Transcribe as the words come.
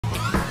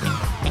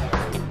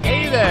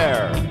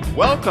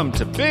Welcome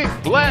to Big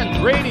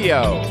Blend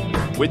Radio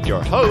with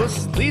your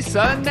hosts,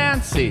 Lisa and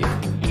Nancy,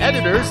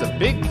 editors of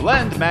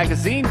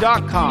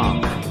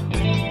BigBlendMagazine.com.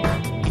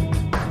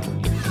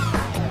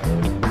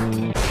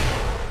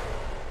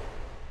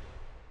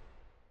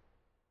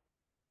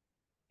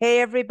 Hey,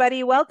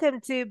 everybody.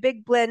 Welcome to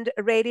Big Blend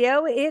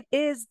Radio. It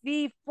is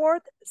the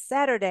fourth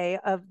Saturday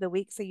of the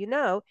week, so you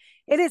know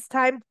it is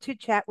time to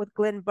chat with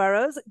Glynn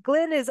Burrows.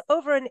 Glynn is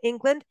over in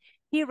England.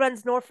 He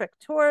runs Norfolk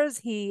Tours.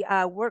 He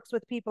works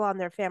with people on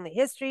their family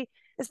history,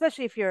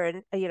 especially if you're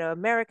in,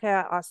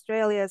 America,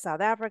 Australia, South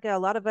Africa. A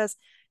lot of us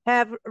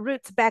have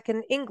roots back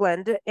in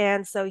England,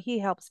 and so he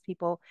helps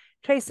people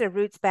trace their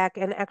roots back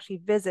and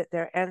actually visit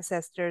their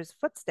ancestors'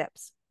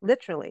 footsteps,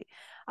 literally.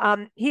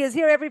 He is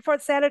here every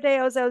fourth Saturday,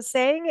 as I was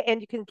saying, and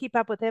you can keep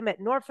up with him at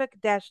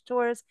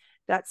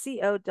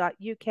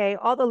norfolk-tours.co.uk.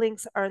 All the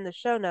links are in the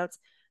show notes.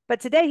 But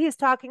today he's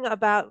talking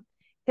about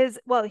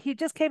he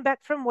just came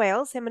back from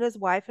Wales. Him and his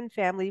wife and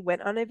family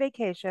went on a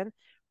vacation.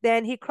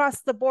 Then he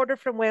crossed the border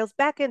from Wales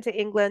back into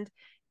England,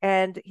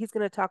 and he's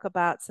going to talk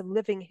about some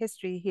living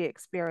history he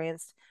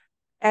experienced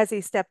as he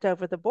stepped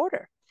over the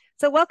border.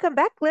 So welcome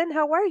back, Glynn.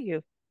 How are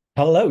you?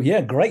 Hello. Yeah,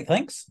 great.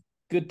 Thanks.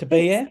 Good to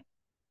be here.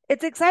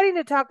 It's exciting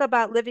to talk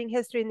about living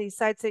history in these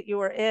sites that you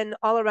were in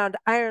all around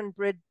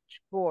Ironbridge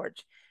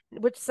Gorge,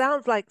 which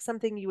sounds like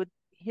something you would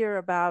hear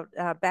about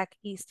back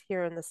east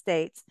here in the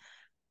States.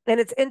 And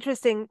it's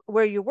interesting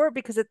where you were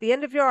because at the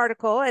end of your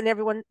article, and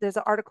everyone, there's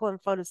an article and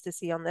photos to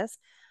see on this,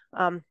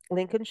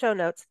 link in show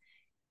notes,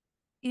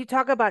 you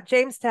talk about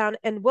Jamestown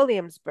and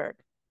Williamsburg.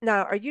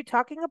 Now, are you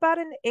talking about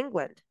in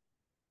England?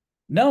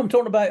 No, I'm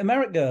talking about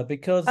America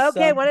because...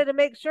 Okay, I wanted to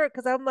make sure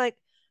because I'm like,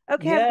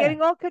 okay, Yeah. I'm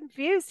getting all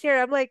confused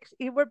here. I'm like,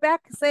 we're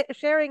back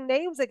sharing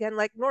names again,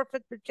 like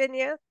Norfolk,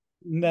 Virginia,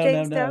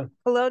 Jamestown,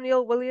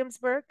 Colonial,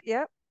 Williamsburg.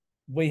 Yep.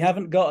 We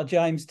haven't got a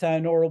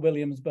Jamestown or a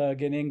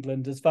Williamsburg in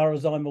England, as far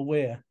as I'm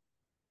aware.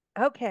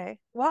 Okay.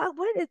 Well,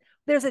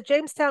 there's a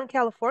Jamestown,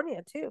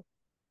 California, too.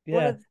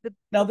 Yeah.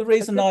 Now the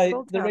reason I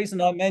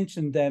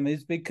mentioned them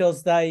is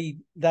because they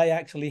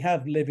actually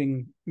have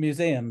living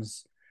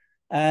museums,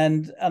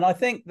 and I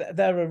think that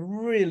they're a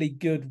really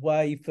good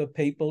way for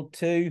people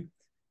to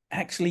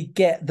actually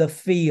get the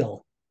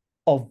feel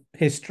of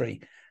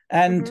history.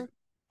 And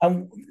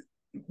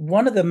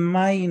one of the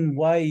main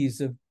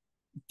ways of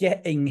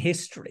getting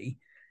history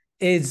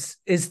is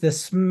the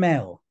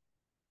smell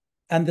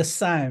and the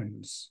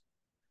sounds,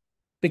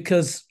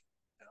 because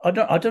I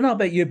don't know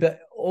about you,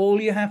 but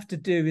all you have to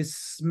do is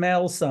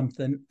smell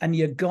something and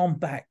you're gone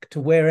back to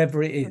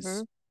wherever it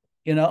is.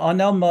 I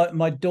know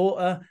my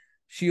daughter,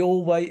 she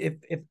always,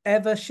 if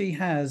ever she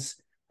has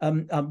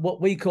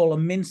what we call a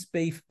minced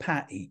beef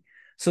patty,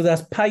 so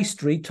that's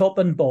pastry top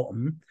and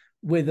bottom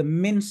with a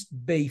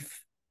minced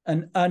beef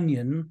and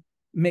onion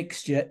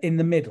mixture in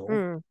the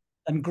middle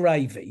and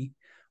gravy.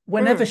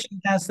 Whenever she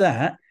has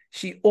that,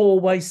 she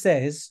always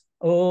says,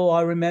 "Oh,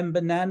 I remember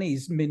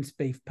Nanny's minced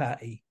beef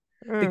patty,"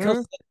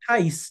 because the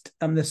taste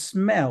and the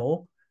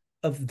smell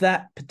of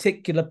that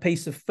particular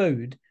piece of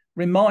food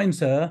reminds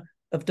her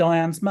of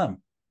Diane's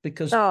mum,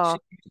 because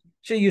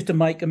she used to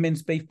make a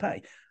minced beef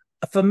patty.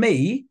 For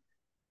me,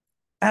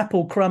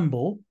 apple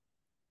crumble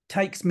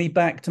takes me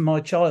back to my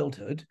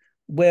childhood,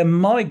 where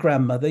my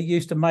grandmother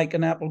used to make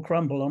an apple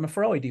crumble on a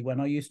Friday when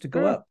I used to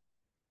go up.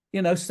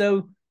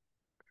 So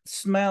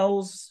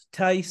smells,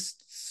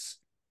 tastes,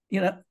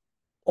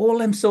 all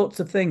them sorts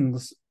of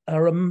things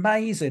are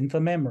amazing for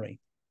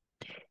memory.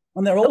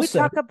 And they're also... We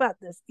talk about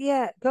this.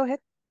 Yeah, go ahead.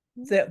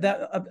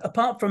 They're,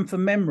 apart from for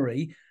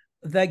memory,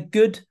 they're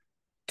good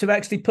to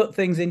actually put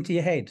things into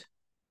your head.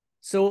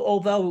 So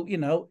although,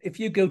 if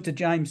you go to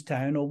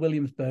Jamestown or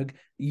Williamsburg,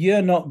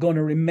 you're not going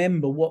to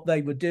remember what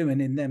they were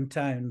doing in them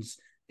towns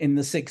in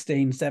the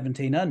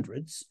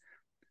 1700s,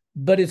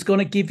 but it's going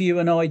to give you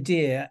an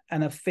idea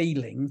and a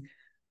feeling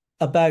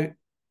about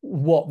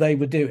what they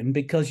were doing,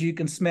 because you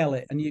can smell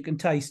it and you can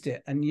taste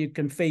it and you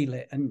can feel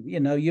it, and,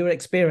 you're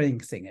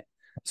experiencing it.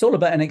 It's all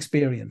about an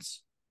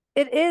experience.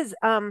 It is.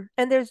 And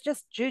there's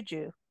just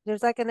juju.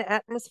 There's like an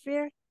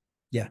atmosphere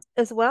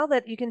as well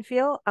that you can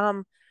feel.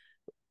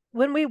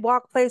 When we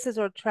walk places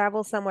or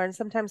travel somewhere, and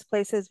sometimes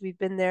places we've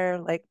been there,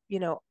 like,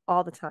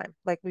 all the time,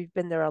 like we've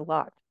been there a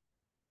lot.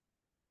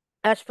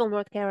 Asheville,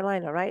 North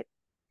Carolina, right?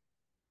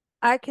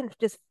 I can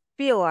just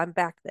feel I'm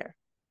back there.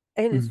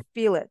 I can just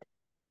feel it.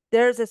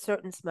 There's a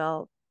certain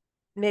smell,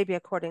 maybe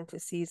according to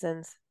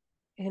seasons,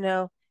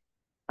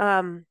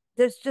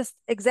 there's just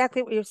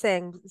exactly what you're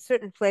saying,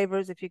 certain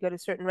flavors if you go to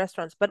certain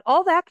restaurants, but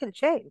all that can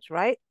change,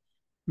 right?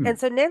 And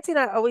so Nancy and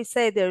I always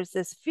say there's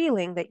this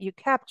feeling that you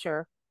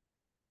capture.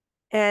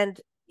 And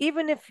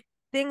even if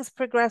things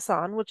progress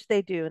on, which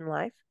they do in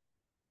life,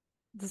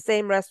 the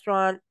same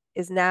restaurant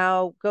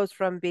goes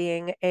from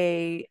being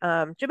a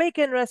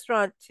Jamaican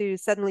restaurant to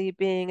suddenly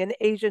being an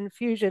Asian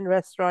fusion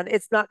restaurant.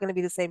 It's not going to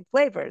be the same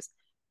flavors,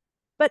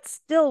 but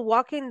still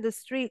walking the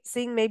street,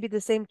 seeing maybe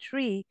the same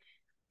tree,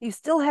 you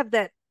still have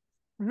that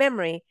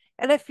memory.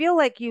 And I feel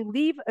like you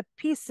leave a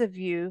piece of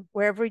you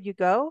wherever you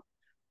go,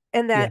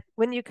 And that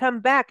when you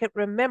come back, it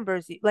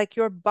remembers you, like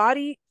your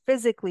body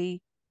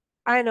physically,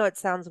 I know it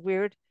sounds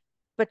weird,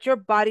 but your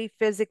body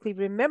physically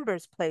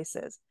remembers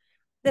places.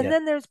 And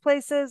then there's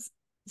places,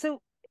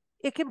 so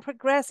it can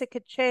progress, it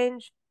could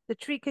change, the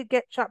tree could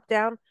get chopped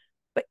down,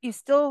 but you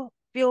still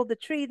feel the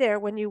tree there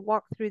when you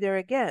walk through there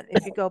again,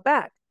 if you go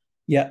back.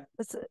 Yeah.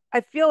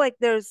 I feel like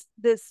there's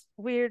this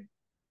weird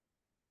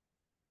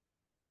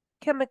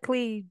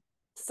chemically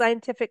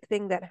scientific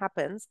thing that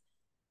happens,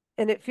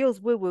 and it feels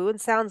woo-woo and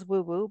sounds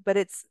woo-woo, but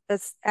it's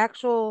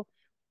actual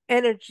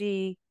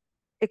energy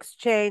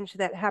exchange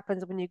that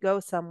happens when you go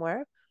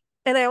somewhere.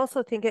 And I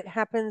also think it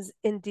happens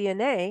in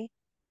DNA,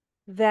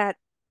 that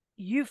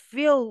you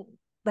feel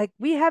like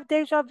we have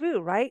deja vu,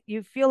 right?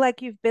 You feel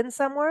like you've been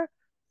somewhere.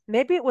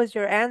 Maybe it was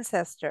your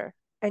ancestor,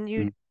 and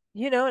you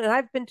know, and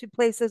I've been to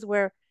places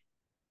where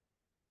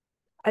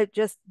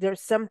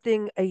there's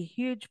something, a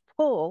huge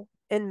pull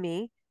in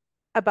me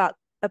about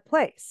a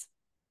place.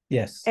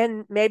 Yes.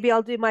 And maybe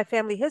I'll do my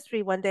family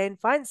history one day and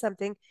find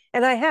something.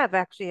 And I have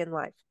actually in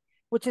life,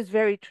 which is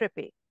very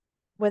trippy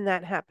when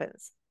that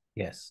happens.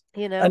 Yes.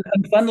 You know,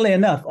 and funnily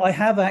enough, I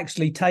have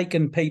actually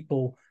taken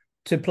people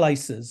to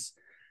places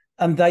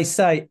and they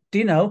say, do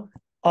you know,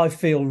 I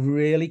feel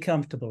really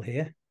comfortable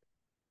here.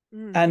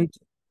 And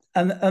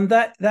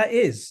that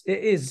is,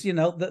 you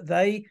know, that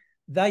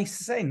they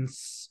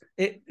sense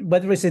it,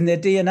 whether it's in their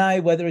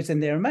DNA, whether it's in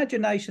their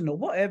imagination or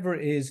whatever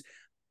it is,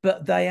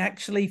 but they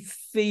actually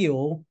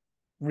feel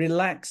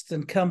relaxed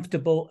and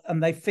comfortable,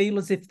 and they feel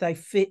as if they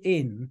fit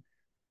in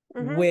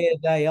where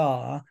they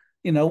are,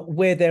 you know,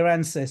 where their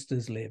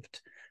ancestors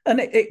lived.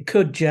 And it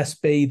could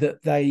just be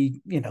that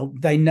they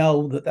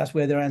know that that's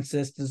where their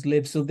ancestors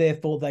live, so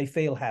therefore they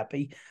feel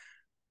happy.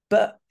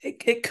 But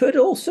it could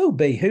also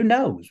be, who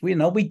knows? We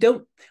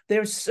don't.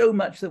 There's so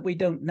much that we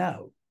don't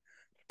know.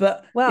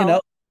 But you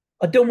know,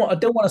 I don't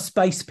want to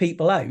space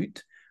people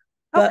out.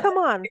 But come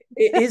on,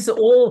 it's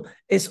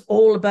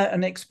all about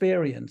an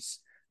experience.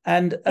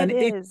 And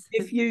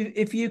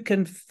if you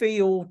can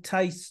feel,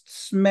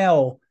 taste,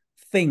 smell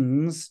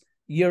things,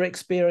 you're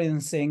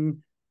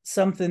experiencing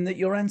something that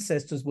your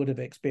ancestors would have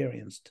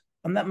experienced,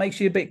 and that makes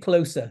you a bit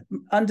closer,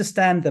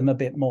 understand them a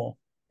bit more.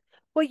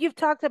 Well, you've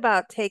talked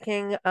about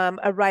taking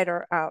a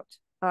writer out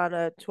on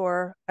a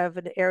tour of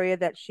an area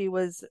that she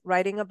was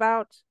writing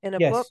about in a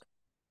book,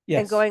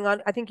 and going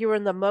on. I think you were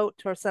in the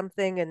moat or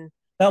something, and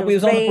no, we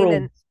was on the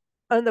Broads.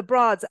 On the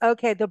Broads.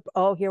 Okay,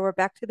 here we're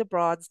back to the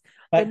Broads,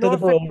 the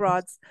Norfolk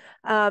Broads,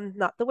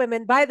 not the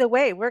women. By the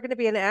way, we're going to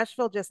be in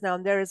Asheville just now,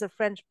 and there is a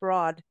French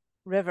Broad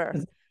River.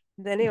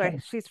 Anyway,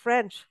 she's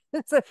French.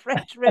 It's a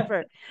French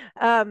river.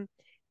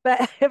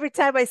 But every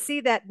time I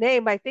see that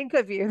name, I think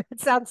of you.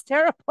 It sounds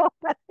terrible.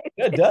 But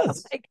it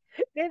does. Like,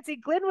 Nancy,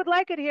 Glynn would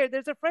like it here.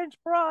 There's a French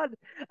Broad.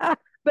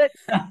 But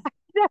I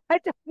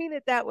don't mean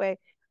it that way.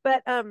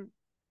 But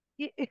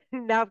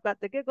now I've got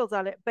the giggles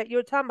on it. But you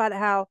were talking about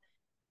how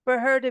for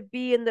her to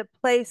be in the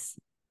place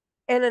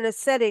and in a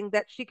setting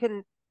that she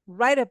can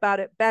write about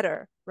it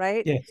better,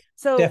 right? Yes,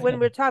 so definitely. When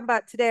we're talking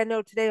about today, I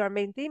know today our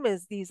main theme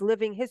is these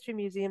living history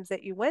museums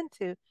that you went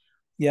to.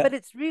 Yeah. But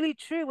it's really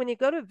true when you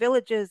go to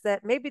villages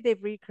that maybe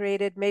they've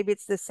recreated, maybe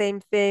it's the same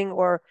thing,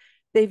 or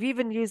they've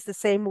even used the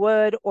same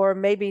wood, or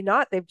maybe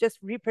not. They've just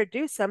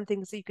reproduced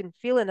something so you can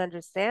feel and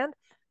understand.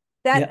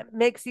 That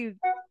makes you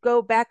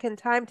go back in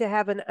time to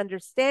have an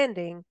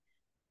understanding,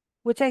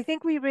 which I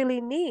think we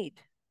really need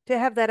to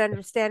have that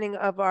understanding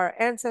of our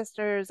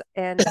ancestors.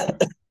 And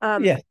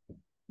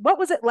what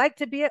was it like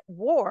to be at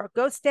war?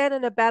 Go stand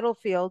in a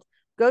battlefield,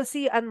 go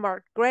see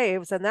unmarked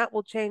graves, and that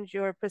will change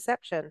your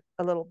perception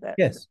a little bit.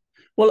 Yes.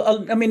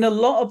 Well, I mean, a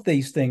lot of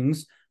these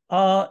things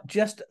are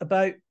just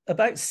about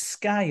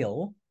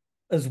scale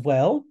as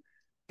well,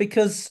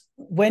 because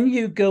when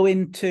you go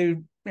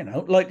into, you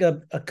know, like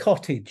a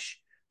cottage,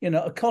 you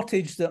know, a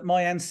cottage that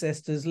my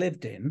ancestors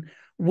lived in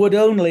would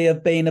only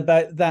have been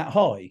about that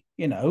high,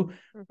 you know.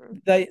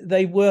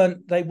 They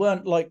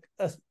weren't like,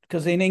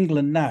 because in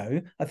England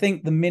now, I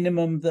think the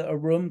minimum that a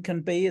room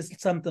can be is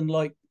something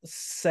like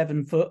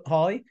 7 foot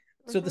high.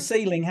 So the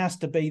ceiling has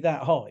to be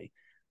that high.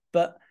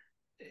 But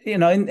you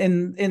know,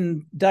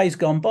 in days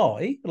gone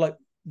by, like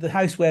the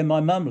house where my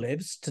mum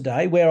lives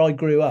today, where I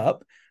grew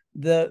up,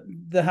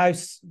 the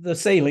house, the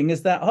ceiling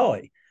is that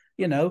high,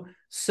 you know.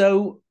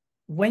 So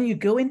when you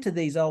go into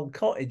these old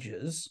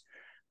cottages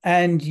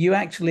and you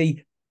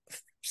actually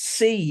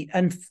see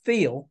and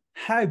feel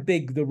how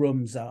big the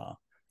rooms are,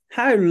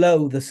 how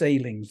low the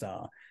ceilings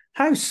are,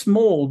 how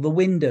small the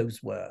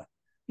windows were,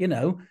 you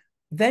know,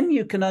 then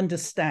you can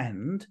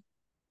understand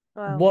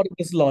what it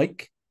was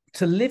like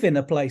to live in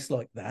a place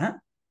like that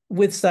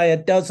with, say, a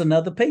dozen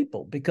other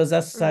people, because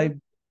that's how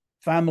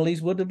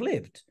families would have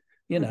lived,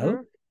 you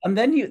know. And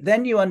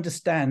then you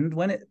understand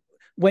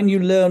when you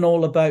learn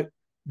all about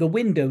the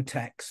window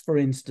tax, for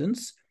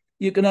instance,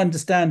 you can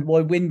understand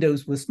why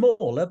windows were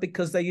smaller,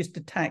 because they used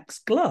to tax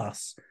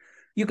glass.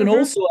 You can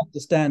also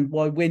understand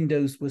why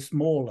windows were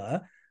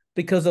smaller,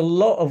 because a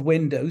lot of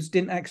windows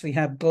didn't actually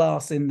have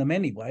glass in them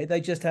anyway.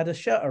 They just had a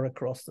shutter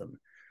across them.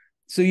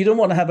 So you don't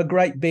want to have a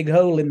great big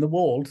hole in the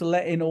wall to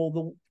let in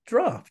all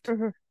draft.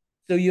 Mm-hmm.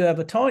 So you have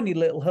a tiny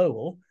little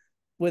hole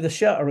with a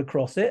shutter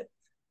across it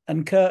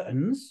and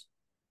curtains,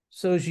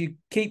 so as you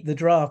keep the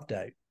draft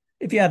out.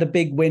 If you had a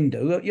big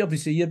window,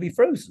 obviously you'd be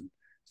frozen.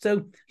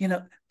 So,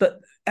 but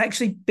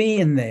actually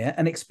being there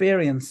and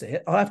experience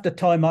it, I have to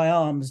tie my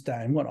arms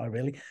down, won't I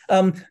really?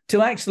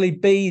 To actually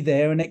be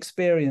there and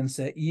experience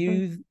it,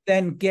 you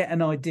then get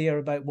an idea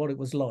about what it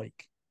was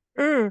like.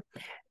 Mm.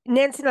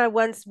 Nancy and I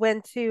once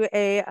went to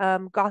a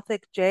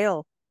Gothic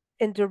jail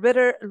in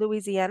DeRidder,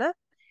 Louisiana.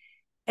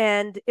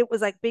 And it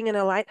was like being in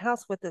a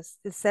lighthouse with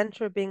the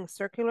center being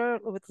circular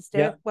with the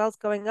stairwells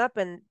going up.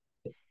 And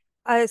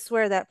I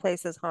swear that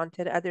place is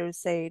haunted. Others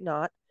say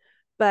not.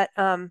 But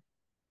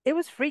it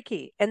was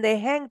freaky. And they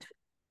hanged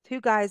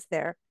two guys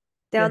there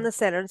down the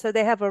center. And so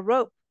they have a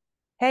rope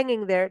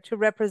hanging there to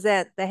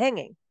represent the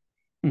hanging.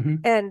 Mm-hmm.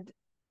 And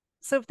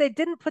so if they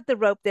didn't put the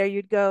rope there,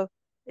 you'd go,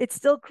 it's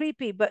still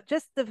creepy. But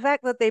just the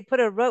fact that they put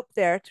a rope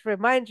there to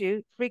remind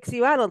you freaks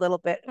you out a little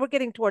bit. We're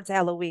getting towards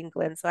Halloween,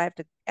 Glynn, so I have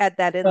to add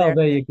that in there. Oh,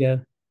 there you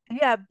go.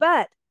 Yeah,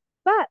 but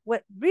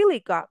what really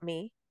got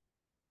me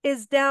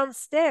is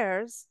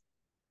downstairs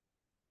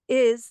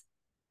is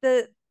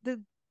the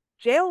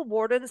jail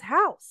warden's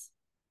house.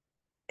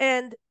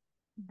 And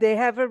they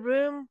have a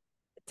room,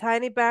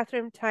 tiny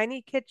bathroom,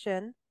 tiny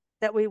kitchen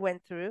that we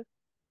went through.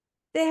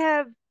 They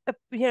have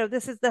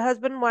this is the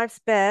husband and wife's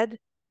bed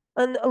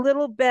and a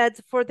little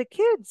beds for the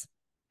kids.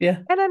 Yeah.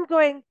 And I'm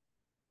going,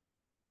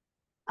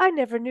 I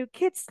never knew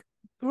kids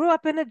grew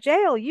up in a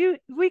jail.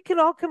 We can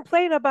all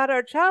complain about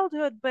our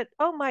childhood, but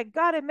oh my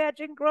God,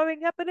 imagine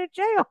growing up in a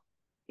jail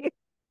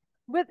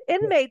with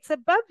inmates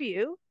above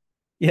you.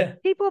 Yeah.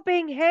 People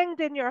being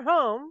hanged in your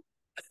home.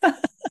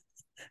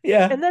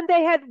 Yeah. And then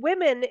they had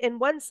women in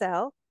one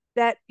cell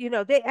that,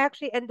 they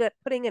actually ended up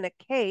putting in a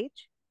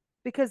cage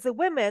because the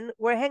women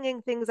were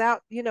hanging things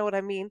out, you know what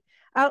I mean,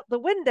 out the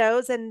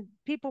windows, and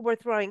people were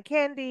throwing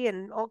candy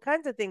and all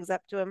kinds of things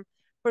up to them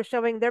for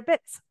showing their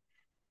bits.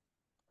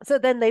 So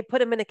then they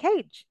put him in a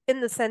cage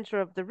in the center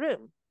of the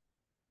room.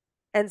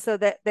 And so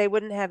that they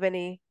wouldn't have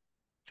any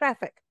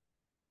traffic.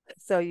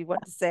 So you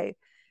want to say,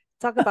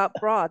 talk about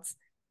broads.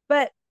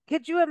 But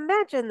could you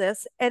imagine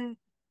this? And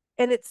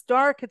it's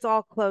dark, it's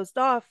all closed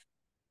off.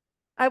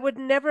 I would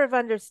never have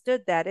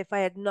understood that if I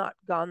had not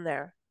gone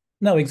there.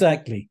 No,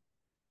 exactly.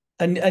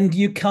 And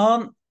you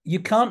can't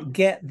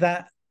get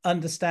that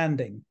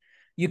understanding.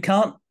 You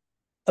can't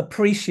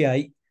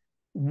appreciate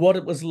what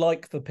it was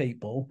like for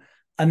people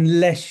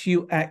unless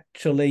you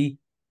actually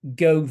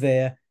go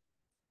there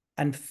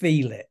and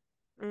feel it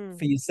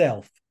for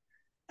yourself.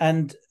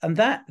 And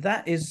that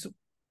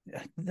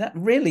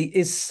really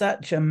is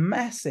such a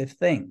massive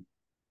thing.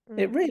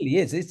 It really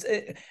is.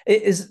 It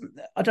is.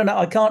 I don't know.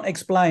 I can't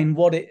explain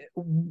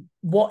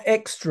what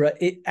extra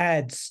it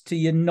adds to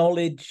your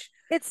knowledge.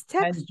 It's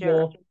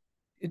texture.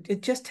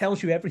 It just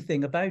tells you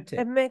everything about it.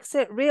 It makes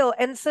it real.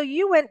 And so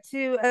you went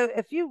to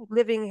a few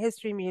living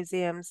history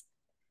museums.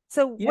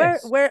 So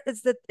yes. where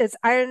is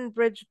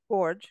Ironbridge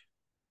Gorge?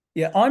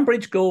 Yeah,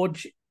 Ironbridge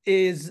Gorge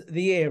is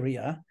the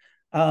area.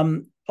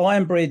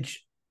 Ironbridge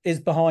is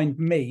behind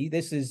me.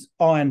 This is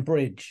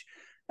Ironbridge.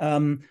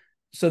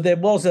 So there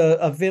was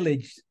a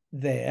village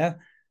there,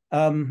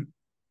 and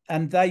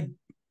they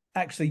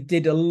actually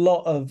did a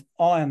lot of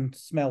iron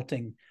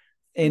smelting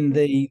in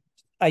the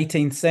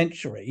 18th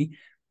century.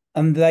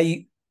 And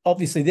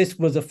obviously this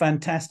was a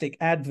fantastic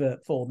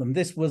advert for them.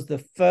 This was the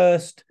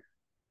first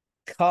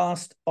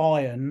cast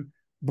iron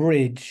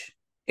bridge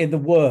in the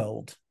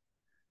world.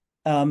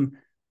 And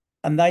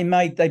they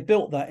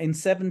built that in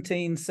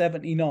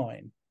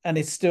 1779. And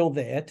it's still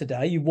there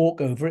today. You walk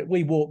over it.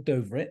 We walked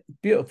over it.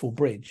 Beautiful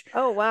bridge.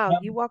 Oh, wow.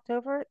 You walked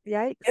over it?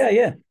 Yikes.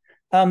 Yeah.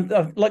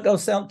 Like I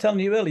was telling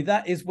you earlier,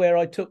 that is where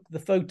I took the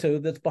photo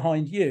that's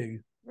behind you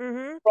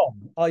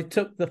from. I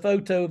took the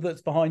photo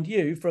that's behind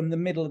you from the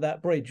middle of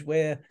that bridge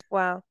where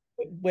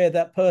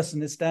that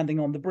person is standing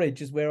on the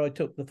bridge is where I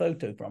took the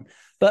photo from.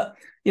 But,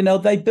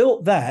 they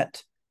built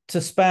that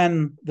to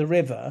span the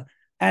river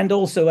and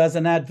also as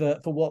an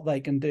advert for what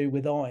they can do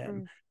with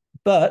iron.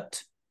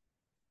 But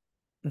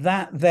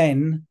that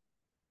then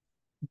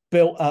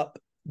built up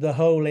the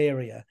whole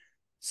area.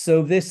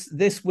 So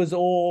this was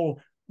all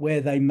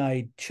where they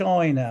made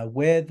china,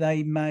 where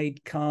they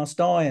made cast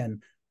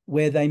iron,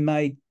 where they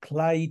made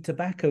clay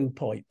tobacco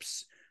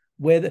pipes,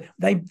 where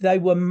they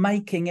were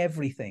making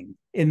everything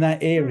in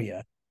that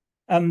area.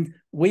 And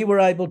we were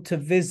able to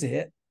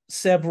visit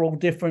several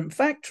different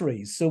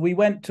factories. So we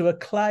went to a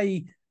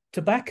clay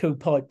tobacco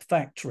pipe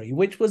factory,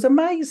 which was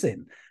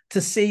amazing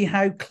to see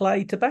how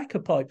clay tobacco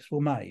pipes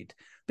were made,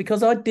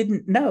 because I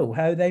didn't know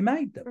how they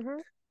made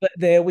them. But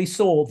there we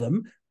saw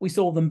them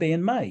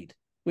being made,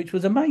 which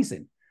was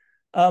amazing.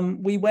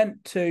 We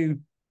went to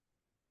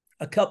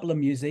a couple of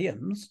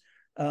museums,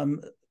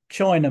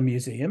 China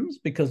museums,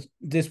 because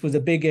this was a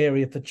big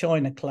area for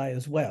China clay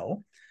as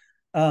well.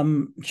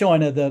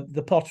 China,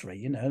 the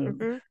pottery,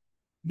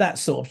 that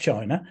sort of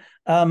China.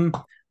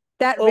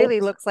 That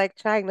really looks like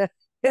China.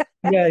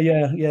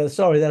 Yeah.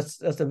 Sorry,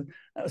 that's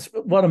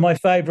one of my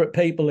favorite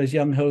people is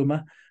young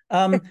Homer.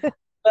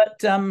 But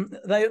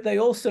they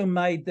also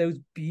made those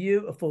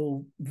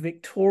beautiful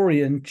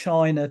Victorian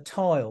china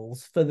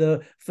tiles for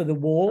the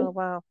wall. Oh,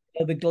 wow.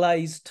 The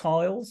glazed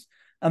tiles.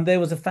 And there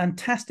was a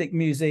fantastic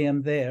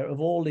museum there of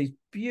all these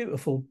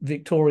beautiful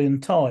Victorian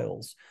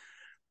tiles.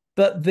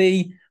 But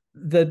the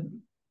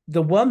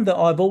one that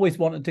I've always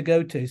wanted to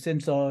go to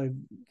since I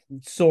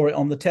saw it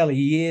on the telly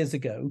years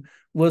ago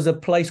was a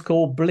place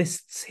called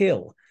Blist's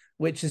Hill,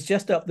 which is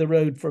just up the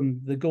road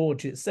from the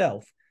gorge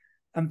itself.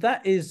 And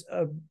that is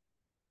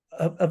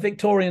a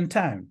Victorian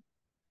town.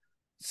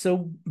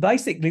 So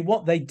basically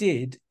what they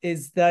did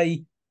is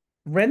they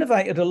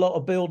renovated a lot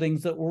of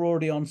buildings that were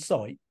already on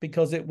site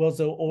because it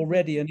was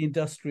already an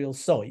industrial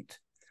site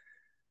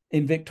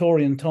in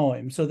Victorian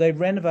times. So they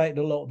renovated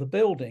a lot of the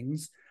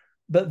buildings.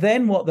 But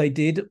then what they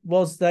did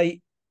was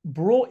they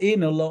brought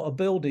in a lot of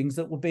buildings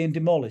that were being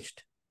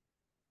demolished.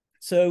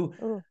 So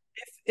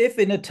if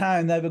in a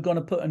town they were going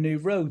to put a new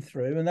road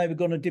through and they were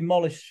going to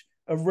demolish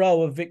a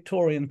row of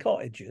Victorian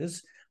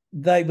cottages,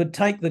 they would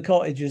take the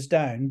cottages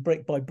down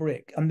brick by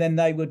brick, and then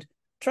they would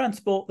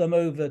transport them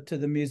over to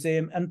the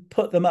museum and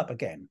put them up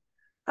again.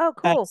 Oh,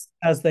 cool.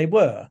 As they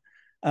were.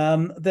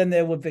 Then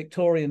there were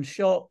Victorian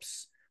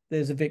shops.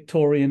 There's a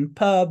Victorian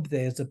pub.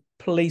 There's a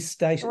police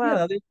station. Wow. You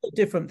know, there's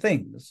different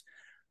things.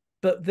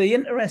 But the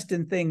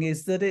interesting thing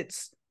is that it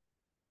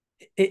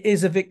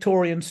is a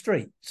Victorian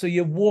street. So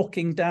you're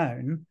walking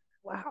down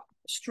the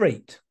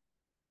street,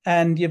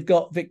 and you've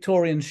got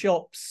Victorian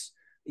shops.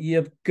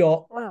 You've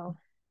got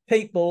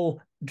people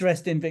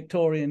dressed in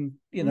Victorian,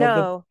 you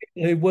know,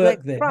 the people who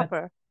work there.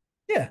 Proper.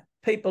 Yeah,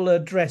 people are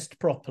dressed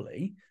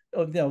properly,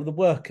 you know, the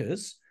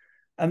workers.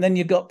 And then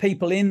you've got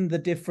people in the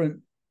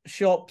different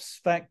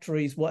shops,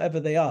 factories, whatever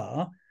they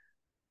are,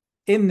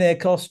 in their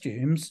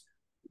costumes,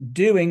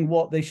 doing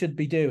what they should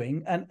be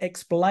doing and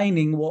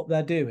explaining what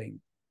they're doing.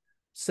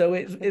 So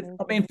I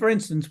mean, for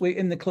instance, we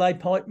in the clay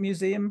pipe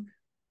museum,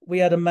 we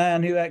had a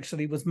man who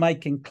actually was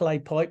making clay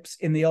pipes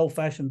in the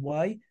old-fashioned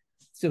way.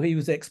 So he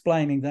was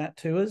explaining that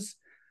to us.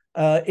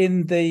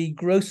 In the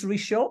grocery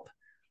shop,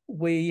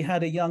 we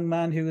had a young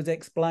man who was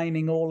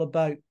explaining all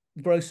about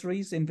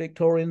groceries in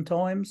Victorian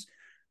times.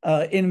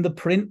 In the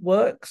print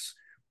works,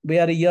 we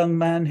had a young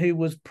man who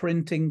was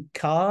printing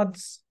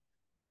cards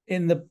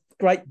in the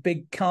great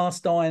big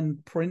cast iron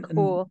print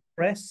and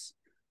press,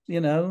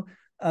 you know.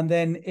 And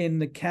then in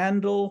the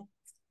candle,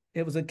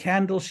 it was a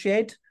candle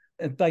shed.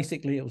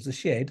 Basically, it was a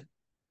shed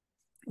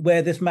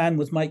where this man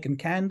was making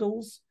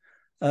candles.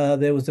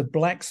 There was a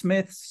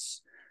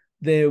blacksmith's.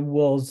 There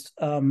was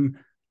a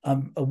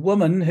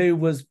woman who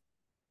was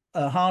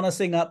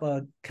harnessing up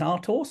a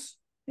cart horse,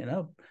 you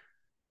know,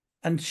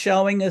 and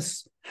showing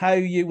us how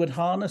you would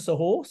harness a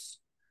horse.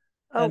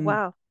 Oh,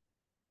 wow.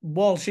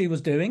 While she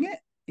was doing it,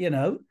 you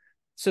know.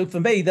 So for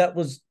me, that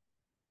was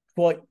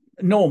quite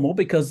normal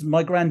because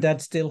my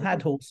granddad still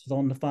had horses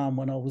on the farm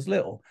when I was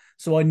little.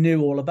 So I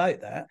knew all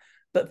about that.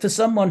 But for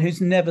someone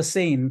who's never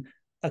seen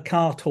a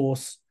cart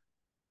horse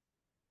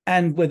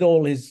and with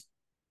all his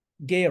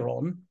gear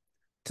on,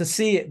 to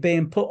see it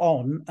being put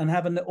on and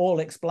having it all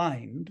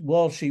explained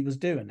while she was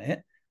doing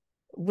it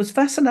was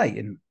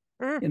fascinating.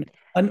 You know?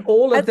 And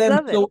all of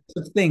them sorts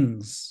of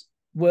things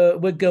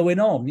were going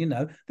on. You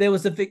know, there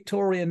was a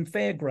Victorian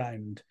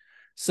fairground.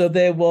 So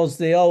there was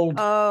the old,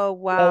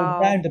 old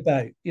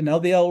roundabout, you know,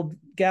 the old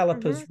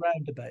gallopers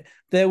roundabout.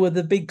 There were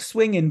the big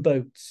swinging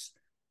boats,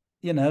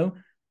 you know,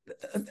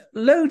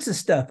 loads of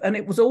stuff. And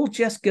it was all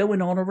just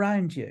going on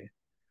around you.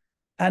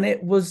 And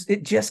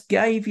it just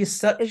gave you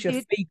such a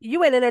feeling.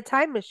 You went in a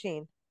time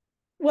machine.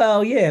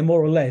 Well, yeah,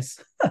 more or less.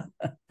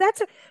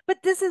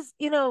 But this is,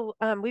 you know,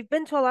 we've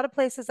been to a lot of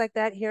places like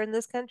that here in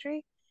this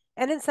country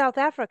and in South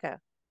Africa.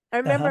 I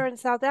remember in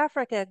South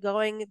Africa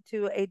going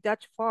to a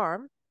Dutch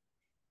farm,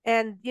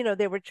 and, you know,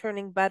 they were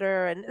churning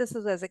butter, and this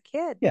was as a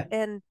kid. Yeah.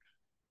 And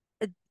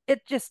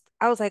it just,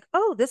 I was like,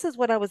 oh, this is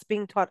what I was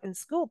being taught in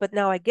school, but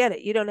now I get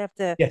it. You don't have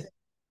to,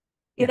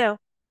 you know,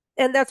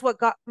 and that's what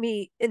got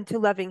me into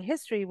loving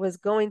history, was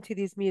going to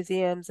these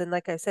museums and,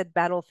 like I said,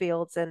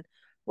 battlefields, and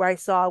where I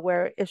saw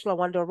where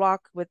Ishlawanda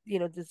Rock with, you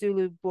know, the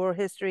Zulu Boer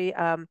history.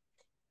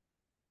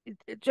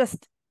 It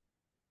just,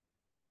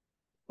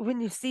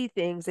 when you see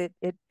things, it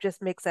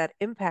just makes that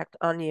impact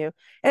on you.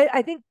 And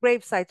I think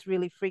grave sites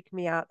really freaked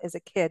me out as a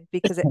kid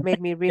because it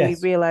made me really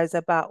realize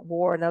about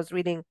war. And I was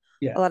reading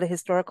a lot of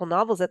historical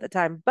novels at the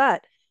time.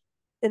 But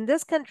in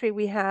this country,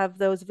 we have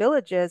those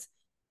villages.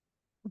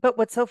 But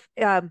what's so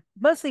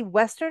mostly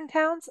Western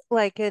towns,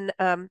 like in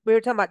we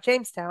were talking about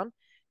Jamestown,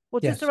 well,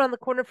 just around the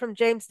corner from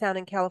Jamestown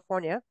in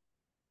California.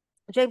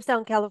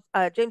 Jamestown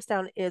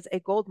is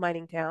a gold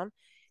mining town,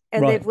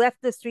 and they've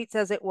left the streets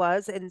as it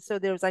was, and so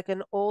there's like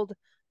an old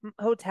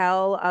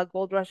hotel, a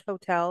Gold Rush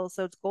hotel.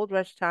 So it's Gold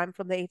Rush time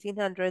from the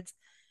 1800s.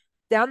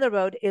 Down the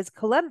road is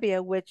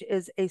Columbia, which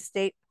is a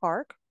state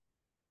park.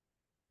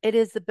 It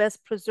is the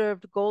best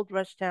preserved Gold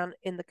Rush town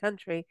in the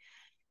country,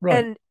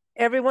 and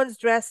everyone's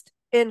dressed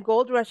in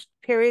Gold Rush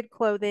period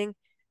clothing.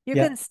 You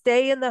can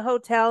stay in the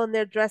hotel and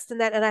they're dressed in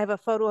that. And I have a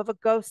photo of a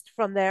ghost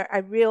from there,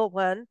 a real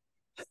one.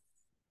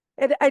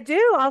 And I do.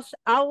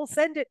 I will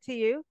send it to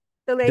you.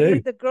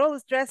 Do. The girl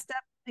is dressed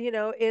up,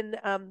 in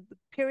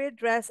period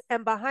dress,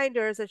 and behind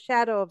her is a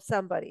shadow of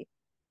somebody.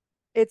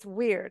 It's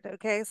weird.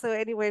 Okay. So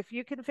anyway, if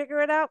you can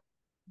figure it out,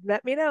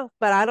 let me know.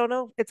 But I don't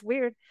know. It's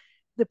weird.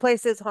 The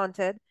place is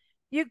haunted.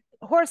 You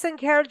horse and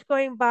carriage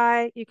going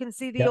by, you can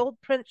see the Yeah.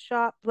 old print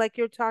shop like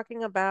you're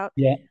talking about.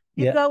 Yeah.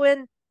 You Yeah. go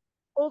in,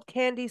 old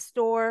candy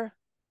store.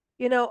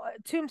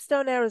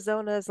 Tombstone,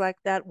 Arizona is like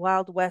that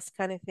Wild West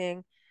kind of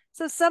thing.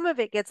 So some of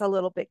it gets a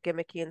little bit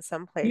gimmicky in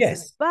some places,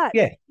 Yes. but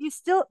Yeah.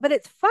 but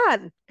it's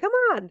fun. Come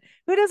on.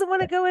 Who doesn't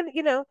want to go in,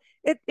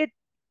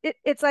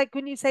 it's like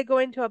when you say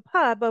going to a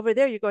pub over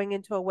there, you're going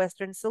into a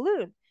Western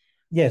saloon.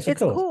 Yes, of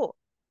It's course. cool.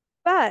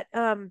 But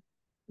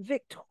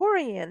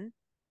Victorian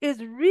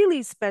is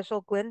really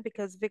special, Glynn,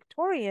 because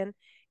Victorian,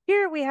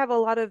 here we have a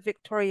lot of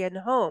Victorian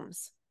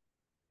homes,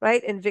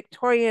 right? And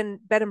Victorian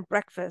bed and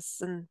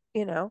breakfasts and.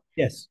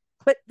 Yes.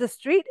 But the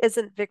street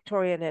isn't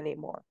Victorian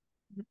anymore.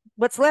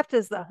 What's left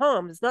is the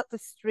homes, not the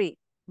street,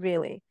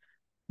 really.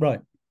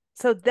 Right.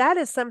 So that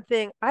is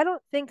something I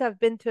don't think I've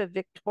been to a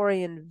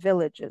Victorian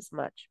village as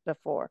much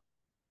before.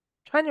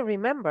 I'm trying to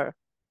remember.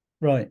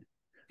 Right.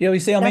 Yeah, you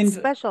see, I That's mean,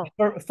 special.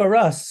 for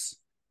us,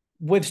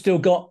 we've still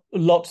got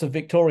lots of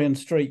Victorian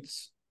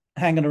streets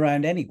hanging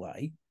around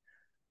anyway,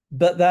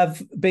 but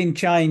they've been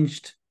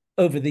changed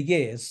over the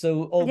years.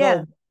 So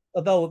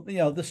although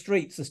the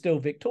streets are still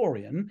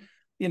Victorian,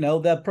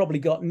 they've probably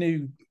got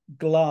new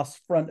glass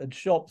fronted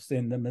shops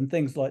in them and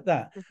things like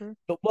that. Mm-hmm.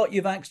 But what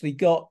you've actually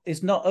got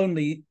is not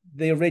only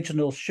the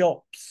original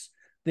shops,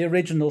 the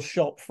original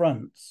shop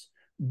fronts,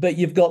 but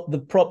you've got the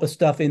proper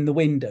stuff in the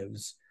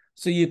windows.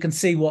 So you can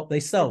see what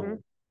they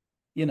sold,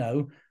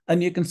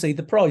 and you can see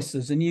the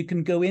prices, and you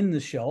can go in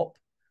the shop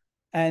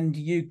and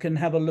you can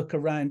have a look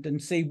around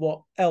and see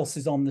what else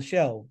is on the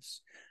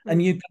shelves. Mm.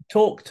 And you can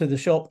talk to the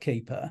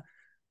shopkeeper,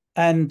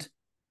 and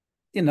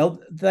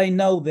they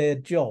know their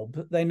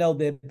job, they know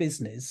their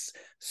business,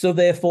 so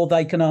therefore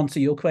they can answer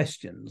your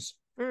questions.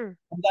 And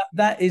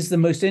that is the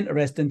most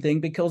interesting thing,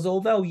 because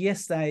although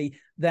yes,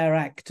 they're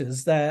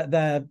actors,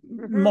 they're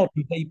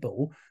modern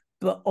people,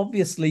 but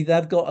obviously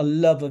they've got a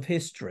love of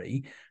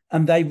history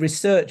and they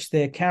research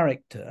their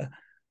character,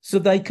 so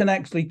they can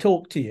actually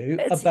talk to you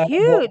about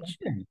huge.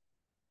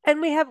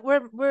 And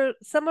we're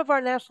some of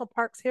our national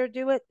parks here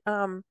do it.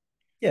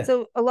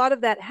 So a lot of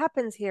that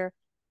happens here.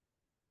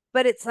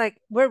 But it's like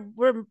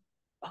we're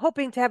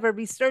hoping to have a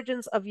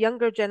resurgence of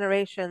younger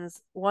generations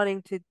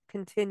wanting to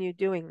continue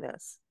doing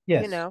this.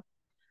 Yes.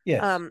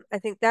 Yes. I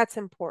think that's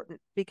important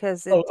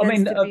because it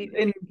tends to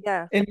be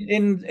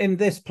in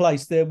this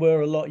place there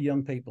were a lot of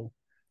young people.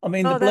 I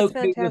mean, that's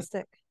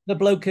fantastic. The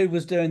bloke who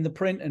was doing the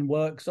printing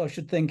works, I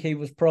should think he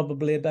was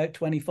probably about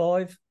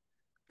 25.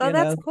 Oh,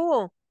 that's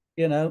cool.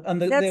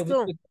 And there was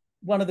cool.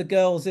 One of the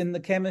girls in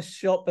the chemist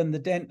shop and the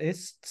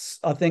dentists,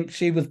 I think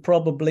she was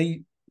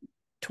probably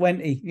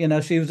 20.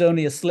 She was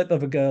only a slip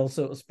of a girl,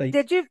 so to speak.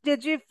 Did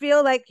you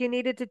feel like you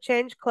needed to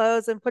change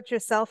clothes and put your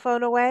cell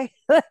phone away?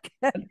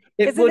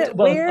 Isn't it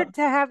weird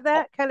to have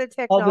that kind of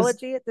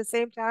technology at the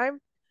same time?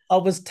 I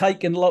was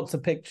taking lots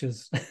of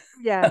pictures.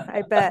 Yeah,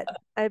 I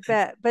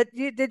bet. But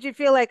did you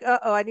feel like,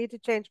 I need to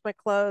change my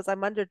clothes,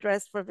 I'm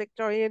underdressed for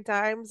Victorian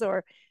times?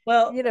 Or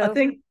I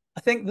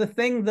think the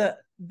thing that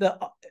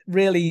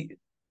really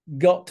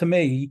got to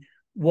me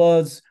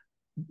was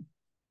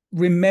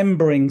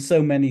remembering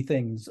so many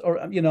things. Or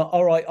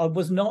all right, I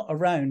was not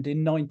around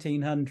in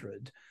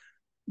 1900,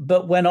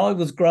 but when I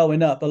was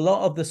growing up, a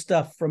lot of the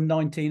stuff from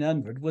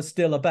 1900 was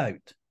still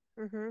about.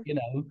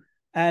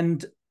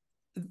 And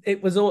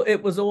it was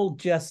all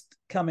just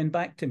coming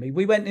back to me.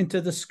 We went into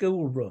the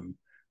schoolroom,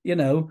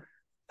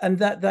 and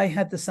that they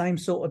had the same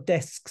sort of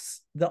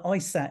desks that I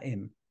sat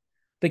in,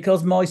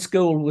 because my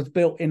school was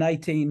built in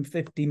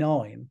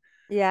 1859.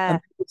 Yeah.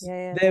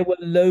 There were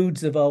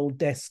loads of old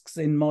desks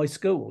in my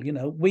school.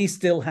 We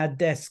still had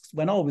desks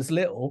when I was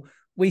little.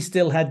 We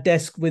still had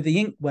desks with the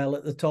inkwell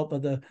at the top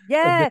of the.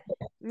 Yeah,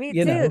 me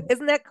too.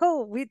 Isn't that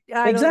cool?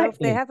 I don't know if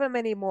they have them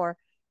anymore.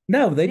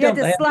 No, they don't.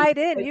 You had to slide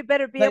in. You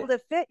better be able to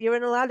fit. You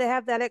weren't allowed to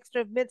have that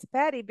extra mince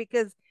patty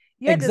because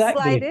you had to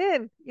slide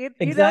in. You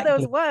know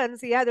those ones.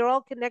 Yeah, they're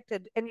all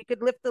connected, and you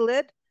could lift the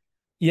lid.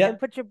 Yeah. And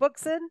put your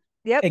books in.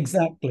 Yep.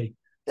 Exactly.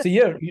 So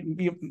you're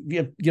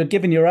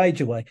giving your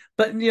age away,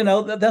 but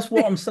that's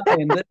what I'm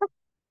saying. That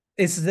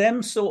it's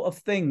them sort of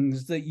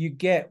things that you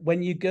get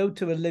when you go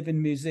to a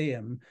living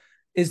museum,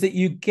 is that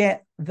you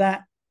get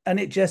that, and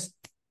it just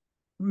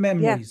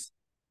memories.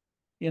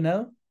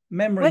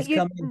 Memories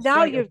come in.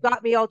 Now you've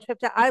got me all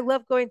tripped out. I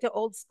love going to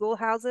old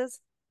schoolhouses.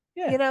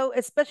 Yeah.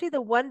 Especially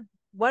the one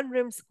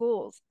room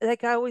schools.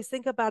 Like I always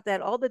think about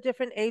that. All the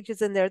different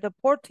ages in there. The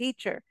poor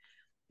teacher.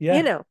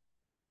 Yeah.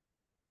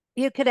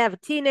 You could have a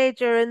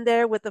teenager in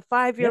there with a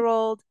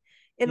 5-year-old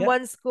in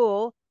one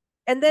school.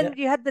 And then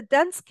you had the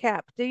dunce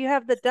cap. Do you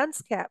have the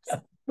dunce caps?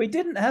 We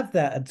didn't have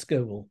that at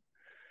school.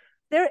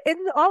 They're in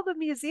all the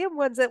museum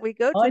ones that we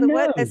go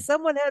to. And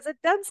someone has a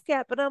dunce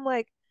cap. And I'm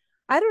like,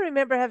 I don't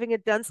remember having a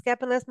dunce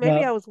cap unless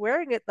maybe I was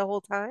wearing it the whole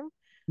time.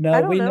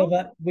 No,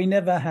 we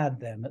never had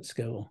them at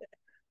school.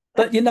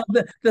 But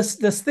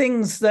there's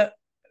things that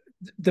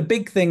the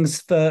big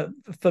things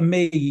for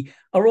me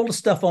are all the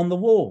stuff on the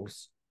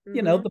walls.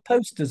 Mm-hmm. The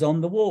posters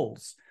on the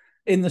walls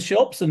in the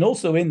shops and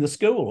also in the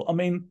school. I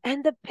mean,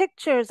 and the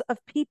pictures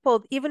of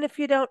people, even if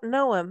you don't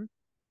know them.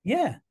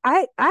 yeah,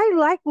 I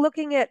like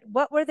looking at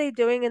what were they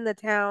doing in the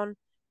town,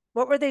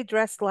 what were they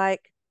dressed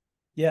like,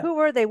 yeah, who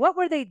were they, what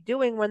were they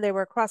doing when they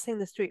were crossing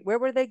the street, where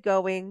were they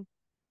going,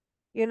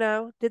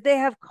 did they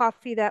have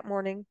coffee that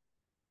morning?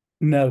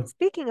 no,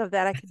 Speaking of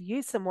that, I could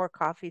use some more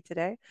coffee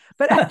today.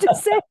 But I'm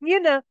just saying,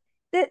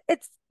 that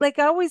it's like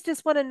I always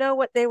just want to know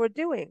what they were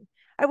doing.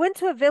 I went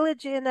to a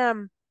village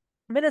in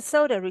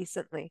Minnesota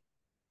recently.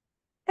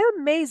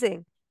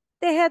 Amazing.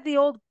 They had the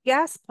old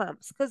gas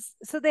pumps because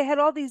so they had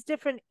all these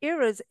different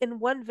eras in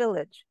one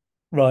village.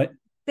 right,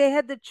 They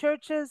had the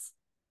churches,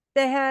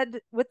 they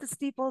had with the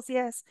steeples,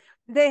 yes.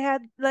 They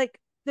had like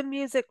the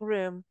music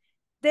room.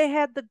 They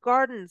had the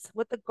gardens,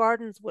 what the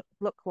gardens would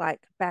look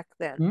like back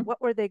then. mm,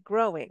 What were they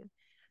growing?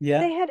 yeah,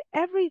 They had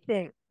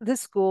everything. The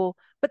school,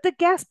 but the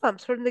gas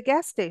pumps from the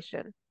gas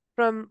station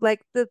from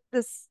like the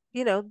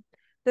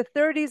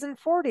 30s and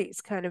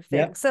 40s kind of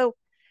yeah, thing. So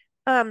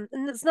and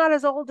it's not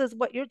as old as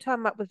what you're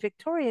talking about with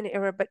Victorian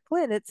era, but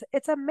Glynn,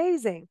 it's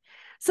amazing.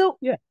 So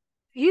yeah,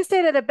 you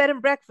stayed at a bed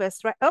and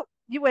breakfast, right? Oh,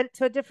 you went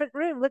to a different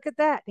room. Look at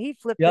that. He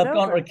flipped yeah. it I've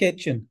gone to a over.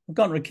 kitchen. I've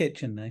gone to a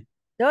kitchen now.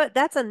 No,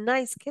 that's a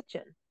nice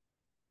kitchen.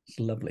 It's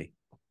lovely.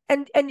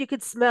 And you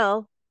could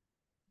smell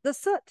the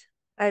soot,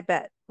 I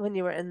bet, when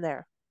you were in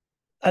there.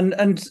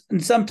 And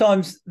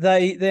sometimes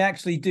they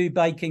actually do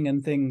baking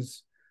and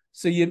things.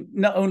 So you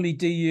not only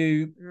do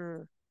you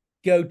Mm.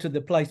 go to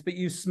the place, but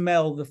you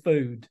smell the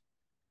food,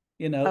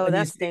 Oh, and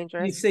that's you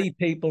dangerous. see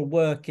people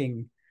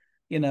working,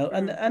 and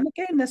Mm. and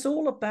again, that's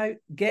all about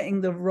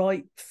getting the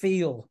right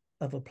feel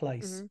of a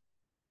place. Hmm.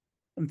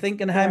 I'm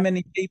thinking how Yeah.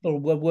 many people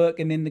were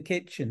working in the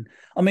kitchen.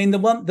 I mean, the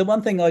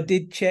one thing I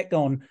did check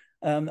on,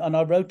 and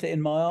I wrote it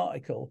in my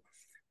article,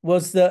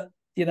 was that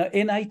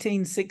in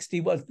 1860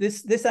 was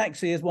this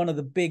actually is one of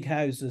the big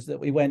houses that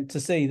we went to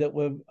see that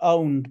were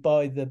owned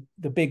by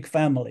the big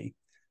family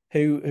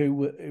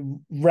who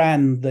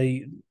ran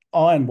the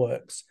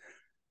ironworks.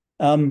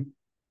 And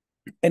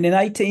in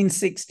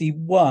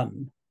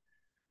 1861,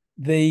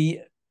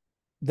 the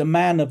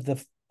man of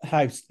the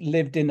house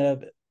lived in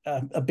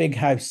a big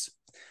house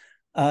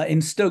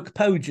in Stoke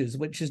Poges,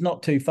 which is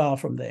not too far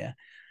from there,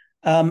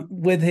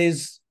 with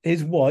his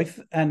wife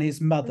and his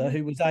mother, Mhm.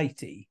 who was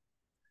 80.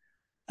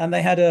 And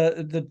they had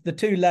the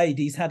two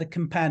ladies had a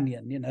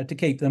companion, to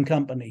keep them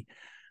company.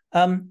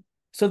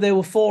 So there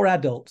were four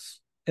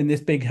adults in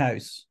this big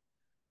house,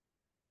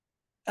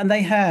 and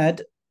they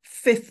had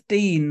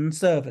 15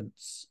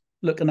 servants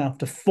looking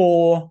after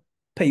four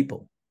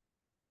people.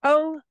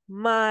 Oh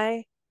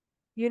my,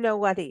 you know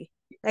whaty.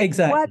 Like what?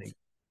 Exactly.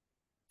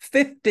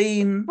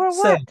 15 For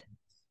servants what?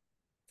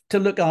 to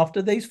look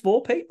after these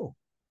four people,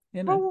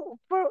 you know.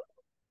 For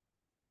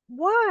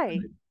why?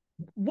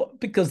 What,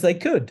 because they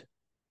could,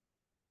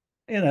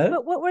 you know.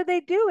 But what were they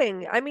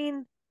doing? I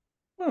mean,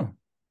 Oh,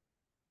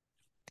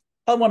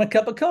 I want a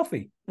cup of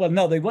coffee. Well,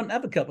 no, they wouldn't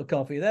have a cup of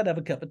coffee. They'd have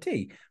a cup of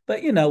tea.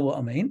 But you know what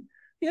I mean.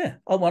 Yeah,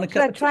 I want a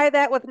should I cup of try tea.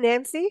 that with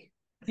Nancy?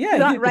 Yeah,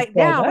 Not you could right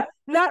try now. that.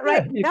 Not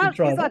Yeah, right you now. could If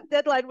try she's on that.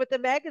 deadline with the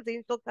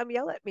magazine, she'll come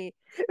yell at me.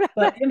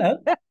 But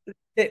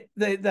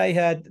they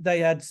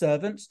had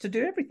servants to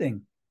do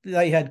everything.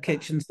 They had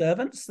kitchen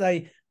servants.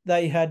 They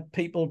had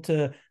people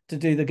to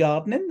do the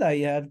gardening.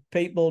 They had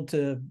people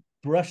to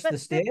brush But the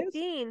stairs.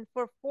 15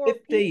 for four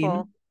 15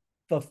 people.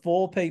 for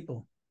four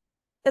people.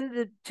 And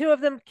the two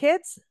of them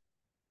kids?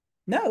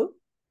 No,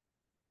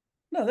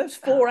 no, there's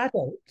four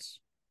adults,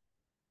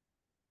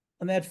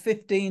 and they had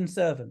 15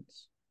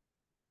 servants.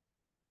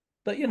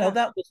 But Wow.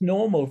 that was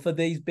normal for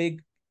these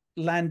big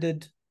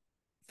landed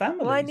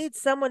Well, I families. need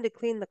someone to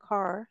clean the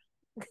car.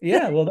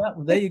 Yeah,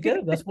 well, there you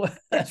go.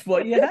 That's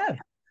what you have.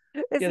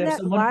 Isn't that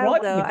Someone wild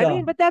driving though? the I car.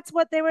 mean, but that's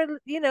what they were,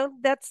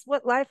 that's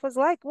what life was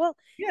like. Well,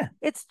 Yeah,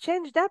 it's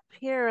changed up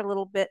here a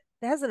little bit,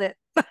 hasn't it?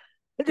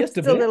 just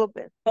a Just a bit. little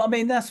bit. But I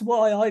mean, that's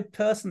why I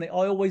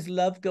always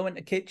love going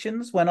to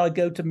kitchens when I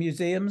go to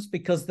museums,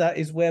 because that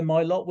is where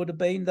my lot would have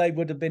been. They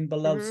would have been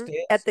below At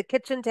stairs. the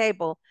kitchen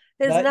table.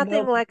 There's No,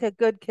 nothing no, like a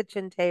good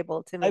kitchen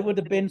table to they me. would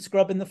have been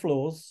scrubbing the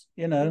floors.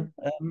 Hmm.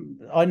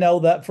 I know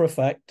that for a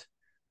fact,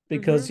 Hmm.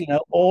 because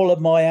all of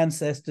my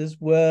ancestors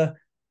were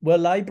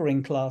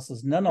laboring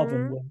classes. None of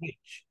them Hmm. were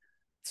rich,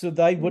 so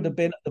they would Hmm. have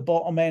been at the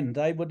bottom end.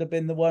 They would have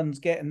been the ones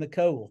getting the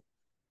coal,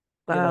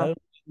 you Wow. know,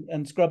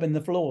 and scrubbing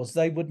the floors.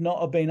 They would not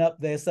have been up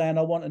there saying,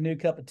 "I want a new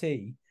cup of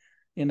tea."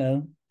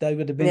 They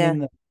would have been Yeah. in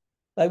the.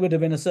 They would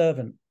have been a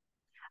servant.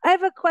 I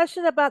have a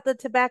question about the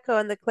tobacco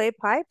and the clay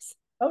pipes.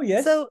 Oh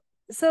yes, So,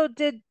 so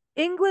did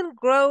England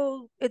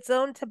grow its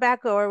own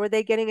tobacco or were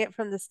they getting it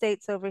from the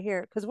States over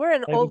here? Because we're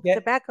in they would old get.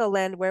 tobacco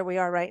land where we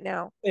are right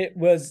now. It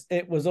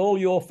was all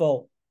your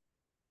fault.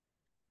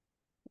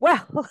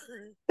 Well,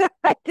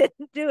 I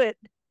didn't do it.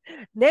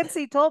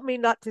 Nancy told me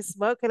not to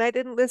smoke and I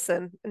didn't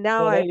listen.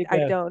 Now Well, there I you I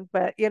go. don't,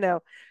 but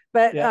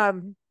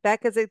Yeah.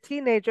 back as a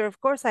teenager, of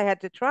course I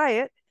had to try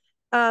it.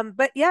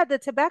 But yeah, the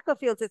tobacco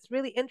fields, it's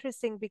really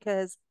interesting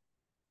because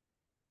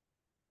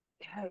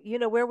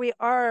where we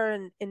are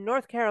in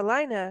North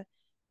Carolina,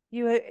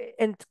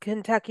 and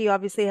Kentucky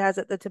obviously has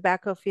it, the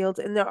tobacco fields,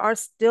 and there are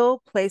still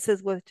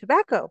places with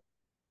tobacco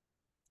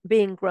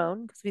being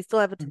grown because we still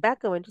have a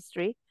tobacco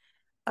industry,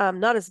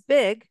 not as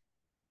big,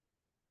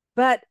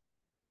 but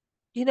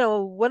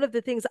one of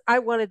the things I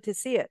wanted to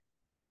see it.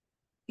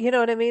 You know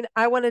what I mean?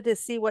 I wanted to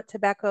see what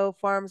tobacco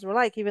farms were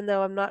like, even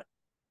though I'm not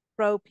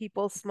pro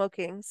people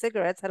smoking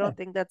cigarettes. I don't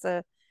think that's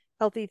a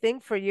healthy thing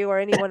for you or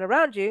anyone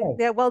around you. Oh.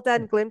 Yeah, well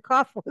done, Glynn.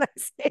 Cough when I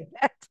say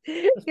that.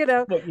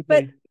 What you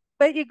but do.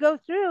 but you go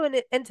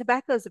through and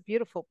tobacco is a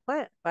beautiful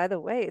plant, by the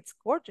way. It's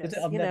gorgeous,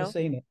 I've never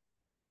seen it.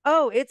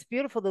 Oh, it's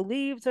beautiful. The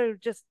leaves are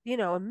just,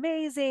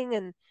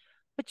 amazing.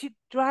 But you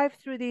drive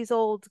through these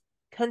old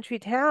country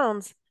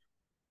towns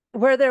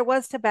where there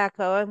was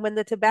tobacco, and when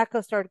the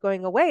tobacco started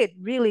going away, it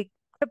really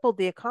crippled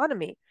the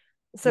economy.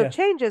 So Yeah.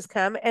 changes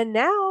come, and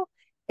now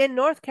in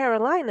North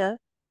Carolina,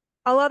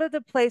 a lot of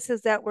the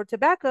places that were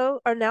tobacco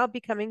are now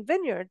becoming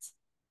vineyards.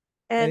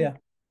 And Yeah.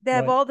 they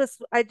have Right. all this.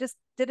 I just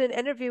did an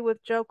interview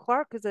with Joe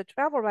Clark, who's a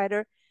travel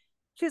writer.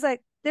 She's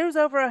like, there's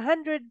over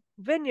 100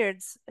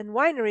 vineyards and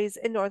wineries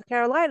in North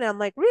Carolina. I'm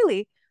like,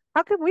 really?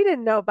 How come we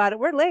didn't know about it?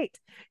 We're late,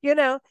 you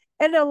know?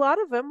 And a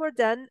lot of them were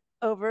done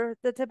over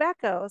the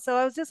tobacco. So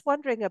I was just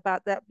wondering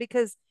about that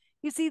because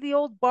you see the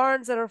old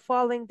barns that are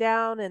falling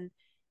down, and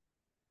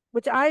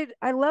which I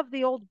love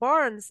the old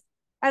barns,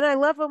 and I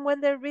love them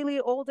when they're really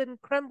old and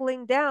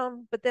crumbling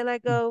down. But then I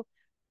go,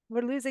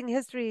 we're losing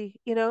history,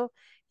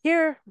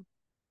 Here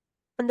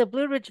in the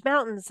Blue Ridge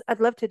Mountains, I'd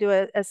love to do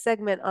a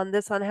segment on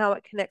this, on how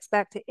it connects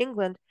back to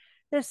England.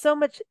 There's so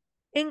much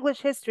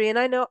English history, and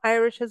I know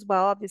Irish as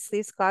well,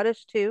 obviously,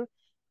 Scottish too,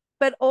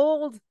 but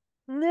old,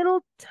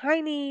 little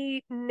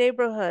tiny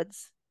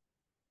neighborhoods.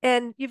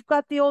 And you've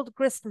got the old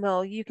grist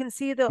mill. You can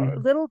see the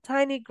Mhm. little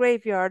tiny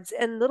graveyards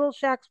and little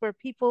shacks where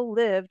people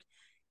lived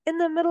in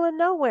the middle of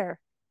nowhere,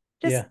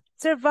 just Yeah.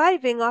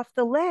 surviving off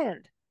the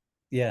land,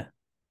 Yeah.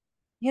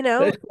 you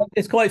But know?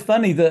 it's quite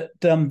funny that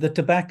the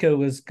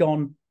tobacco has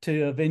gone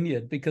to a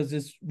vineyard because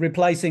it's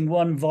replacing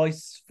one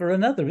vice for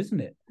another, isn't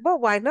it? Well,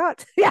 why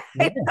not? Yeah,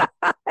 Yeah.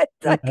 it's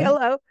You like, know?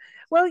 hello.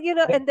 Well,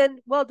 and then,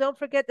 well, don't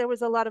forget there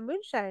was a lot of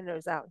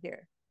moonshiners out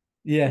here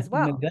Yeah, as no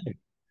well. doubt.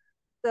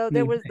 So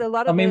there No was doubt. a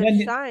lot I of mean, the when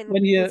you shine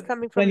when was you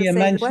coming from when the you're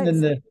same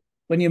mentioning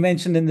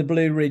place. the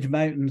Blue Ridge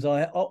Mountains,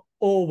 I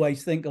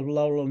always think of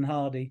Laurel and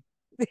Hardy.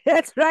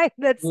 That's right.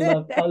 That's it.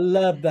 I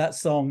love that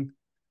song.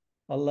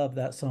 I love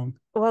that song.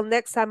 Well,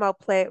 next time I'll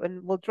play it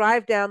and we'll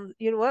drive down.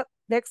 You know what?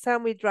 Next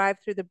time we drive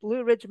through the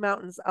Blue Ridge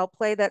Mountains, I'll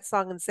play that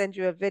song and send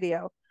you a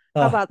video.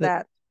 How Ah, about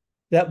that?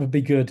 that would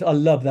be good. I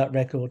love that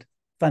record.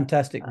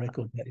 Fantastic Uh,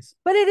 record, that is.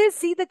 but it is,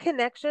 see the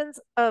connections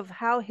of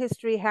how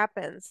history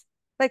happens.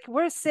 Like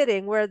we're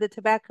sitting where the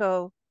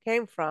tobacco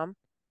came from,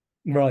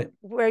 Right.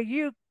 where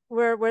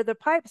where the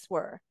pipes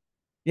were,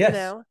 you Yes.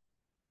 know.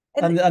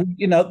 And And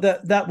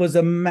that was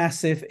a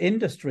massive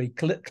industry.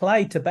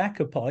 Clay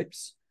tobacco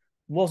pipes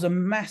was a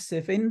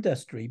massive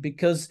industry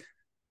because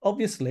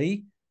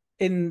obviously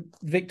in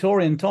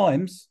Victorian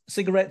times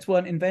cigarettes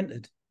weren't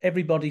invented.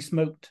 Everybody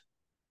smoked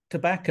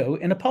tobacco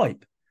in a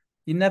pipe.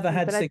 You never yeah,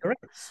 had but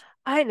cigarettes.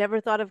 I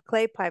never thought of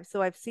clay pipes,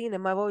 so I've seen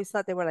them. I've always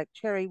thought they were like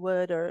cherry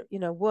wood or,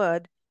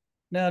 wood,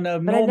 No, but I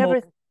normal.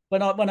 never.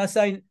 When I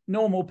say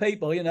normal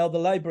people, the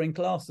labouring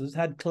classes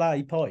had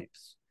clay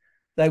pipes.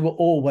 They were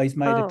always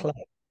made of Oh,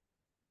 clay.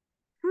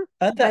 hmm,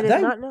 And I that did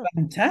they not were know.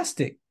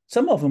 fantastic.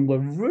 Some of them were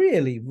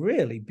really,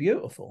 really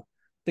beautiful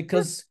Hmm,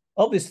 because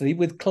obviously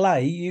with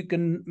clay you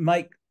can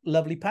make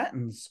lovely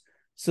patterns.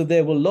 So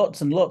there were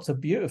lots and lots of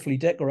beautifully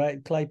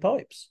decorated clay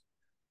pipes.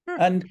 hmm,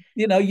 And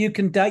you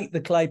can date the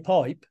clay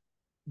pipe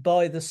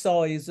by the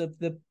size of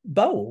the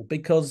bowl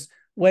because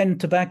when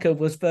tobacco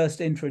was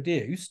first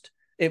introduced,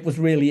 it was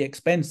really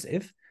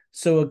expensive.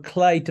 So a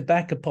clay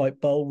tobacco pipe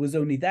bowl was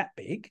only that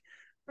big.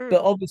 hmm.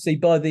 But obviously,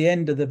 by the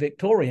end of the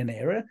Victorian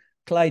era,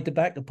 clay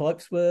tobacco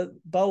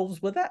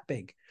bowls were that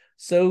big.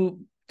 So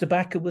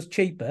tobacco was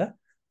cheaper,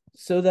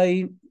 so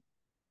they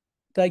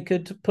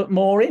could put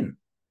more in.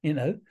 You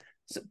know,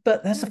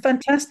 but that's a Hmm.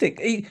 fantastic.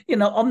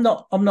 I'm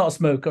not a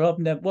smoker. I've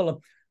never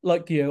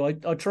like you.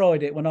 I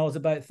tried it when I was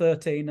about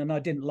 13 and I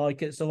didn't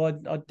like it, so I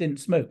didn't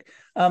smoke.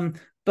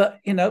 But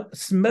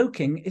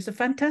smoking is a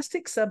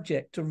fantastic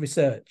subject to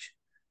research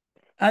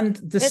and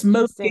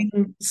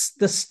Interesting.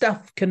 the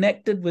stuff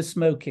connected with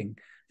smoking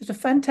is a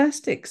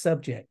fantastic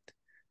subject.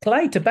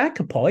 Clay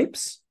tobacco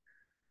pipes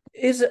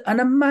is an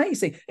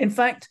amazing. In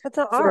fact, That's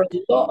an for a art.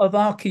 lot of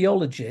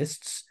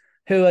archaeologists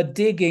who are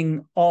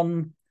digging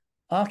on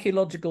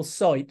archaeological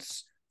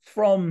sites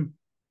from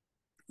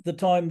the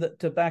time that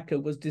tobacco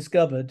was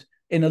discovered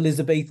in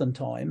Elizabethan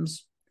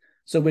times,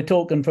 so we're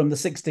talking from the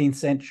 16th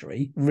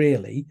century,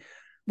 really,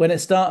 when it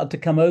started to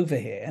come over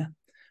here,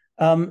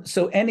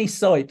 so any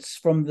sites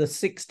from the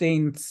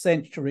 16th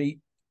century,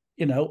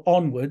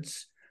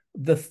 onwards,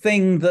 the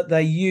thing that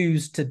they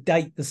used to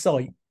date the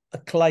site are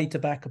clay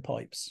tobacco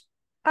pipes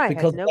I had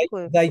because no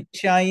clue. they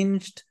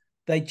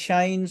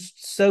changed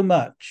so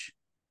much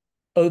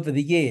over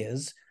the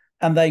years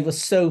and they were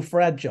so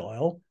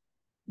fragile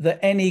that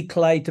any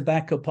clay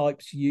tobacco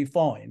pipes you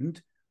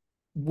find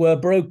were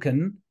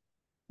broken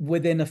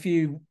within a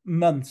few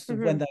months of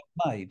when they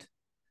were made.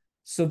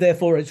 So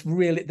therefore,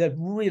 they're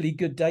really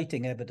good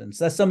dating evidence.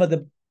 They're some of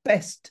the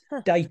best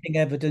dating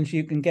evidence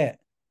you can get.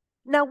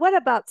 Now, what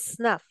about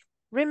snuff?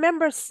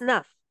 Remember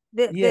snuff?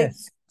 They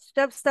Yes.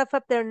 stuff stuff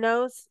up their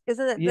nose,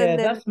 isn't it? Yeah, And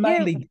then that's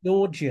mainly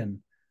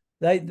Georgian.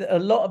 A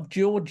lot of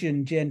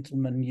Georgian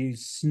gentlemen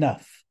use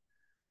snuff.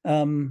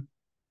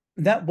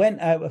 That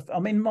went out of. I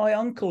mean, my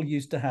uncle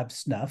used to have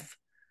snuff,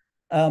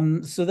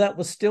 so that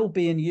was still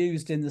being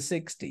used in the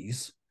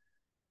 60s.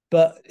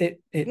 But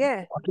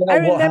yeah, I don't I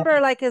know what remember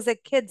happened. like as a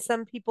kid,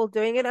 some people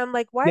doing it. I'm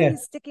like, why are Yeah, you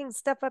sticking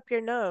stuff up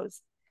your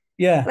nose?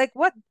 yeah, Like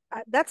what?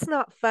 That's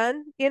not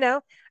fun, you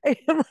know.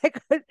 I'm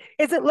like,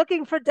 is it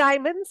looking for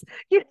diamonds?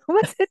 You know,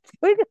 what's it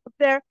doing up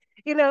there?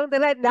 You know,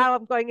 now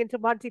I'm going into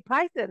Monty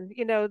Python,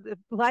 you know, the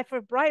life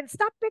of Brian.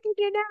 Stop picking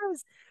your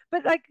nose.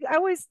 But like I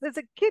always, as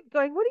a kid,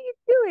 going, what are you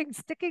doing,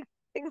 sticking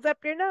things up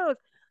your nose?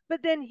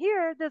 But then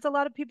here, there's a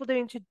lot of people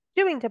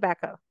doing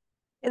tobacco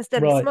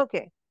instead of right.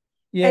 smoking.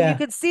 And you Yeah,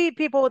 could see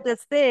people with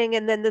this thing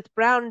and then this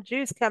brown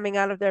juice coming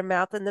out of their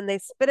mouth and then they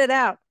spit it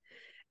out.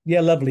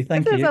 yeah, lovely. This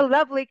Thank is a you.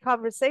 lovely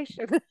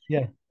conversation.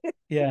 Yeah,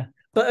 yeah.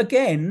 But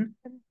again,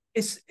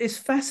 it's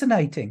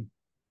fascinating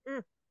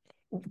Mm.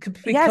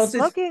 Yeah, because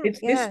smoking. it's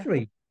Yeah.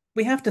 history.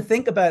 We have to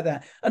think about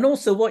that. And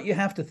also what you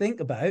have to think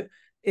about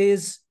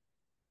is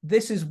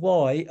this is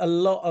why a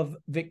lot of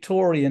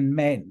Victorian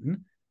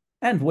men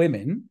and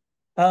women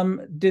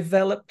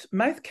developed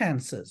mouth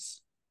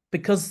cancers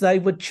because they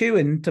were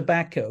chewing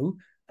tobacco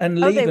and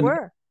Oh, they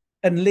were.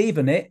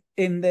 leaving it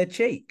in their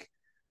cheek.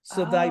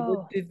 So they would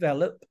Oh.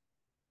 develop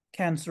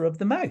cancer of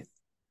the mouth.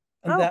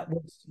 And Oh.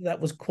 that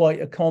was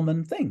quite a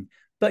common thing.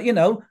 But you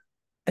know,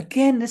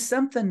 again, there's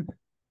something,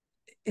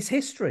 it's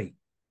history.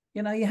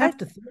 You know, you I have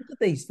to think of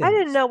these I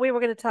didn't things. know we were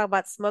going to talk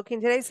about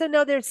smoking today. So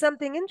no, there's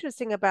something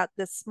interesting about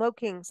the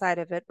smoking side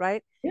of it,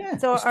 right? Yeah,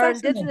 So it's our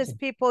indigenous fascinating.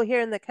 people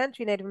here in the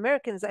country, Native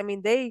Americans, I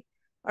mean, they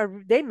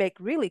make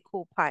really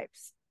cool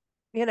pipes,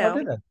 you Oh, know,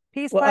 did I?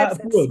 peace Well, out pipes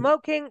of and wood.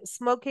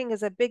 smoking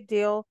is a big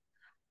deal.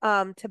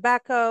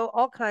 Tobacco,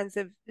 all kinds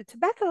of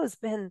tobacco has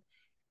been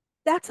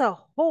that's a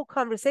whole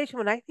conversation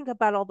when I think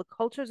about all the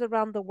cultures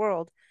around the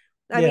world.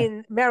 I Yeah.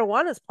 mean,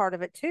 marijuana is part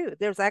of it too.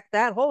 There's like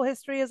that whole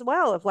history as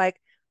well of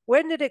like,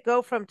 when did it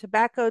go from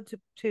tobacco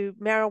to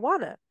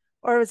marijuana?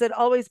 Or has it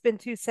always been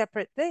two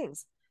separate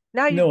things?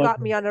 Now you've No got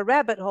idea. me on a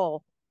rabbit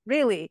hole,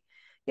 really.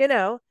 You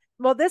know,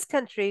 well, this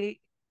country,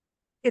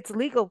 it's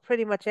legal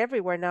pretty much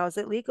everywhere now. Is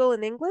it legal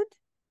in England,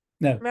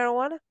 No,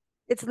 marijuana?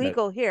 It's no.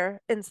 legal here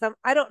in some,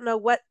 I don't know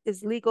what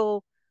is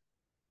legal,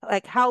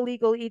 like how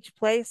legal each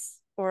place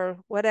or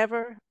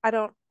whatever. I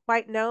don't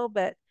quite know,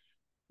 but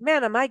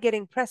man, am I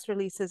getting press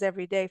releases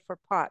every day for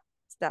pot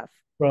stuff.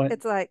 Right.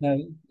 It's like, No,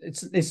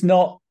 it's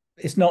not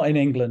in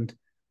England.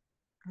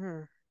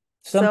 hmm.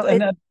 So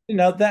Something you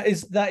know that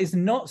is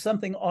not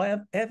something I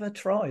have ever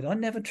tried. I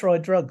never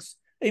tried drugs,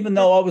 even hmm.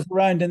 though I was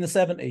around in the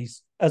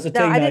 70s as a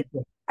No, I didn't.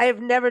 teenager. I have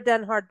never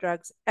done hard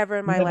drugs ever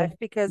in my Never, life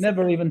because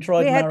never even we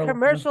tried had marijuana.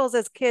 commercials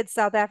as kids.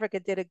 South Africa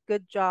did a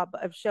good job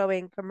of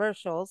showing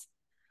commercials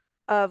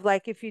of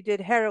like if you did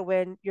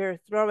heroin, you're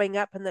throwing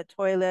up in the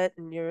toilet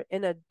and you're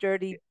in a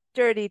dirty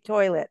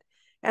toilet.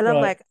 And I'm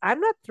Right. like, I'm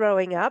not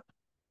throwing up.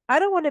 I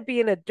don't want to be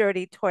in a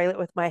dirty toilet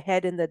with my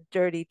head in the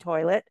dirty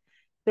toilet,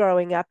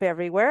 throwing up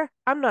everywhere.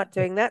 I'm not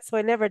doing that. So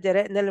I never did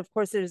it. And then, of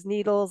course, there's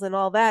needles and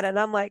all that. And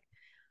I'm like,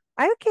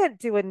 I can't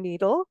do a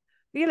needle.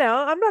 You know,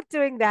 I'm not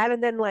doing that.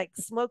 And then, like,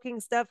 smoking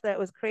stuff that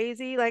was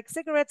crazy. Like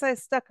cigarettes, I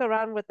stuck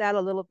around with that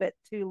a little bit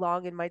too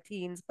long in my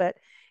teens, but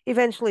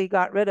eventually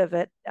got rid of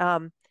it.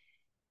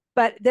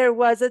 But there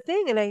was a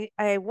thing, and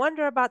I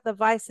wonder about the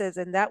vices,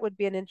 and that would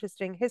be an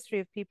interesting history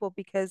of people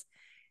because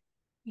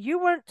you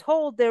weren't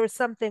told there was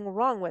something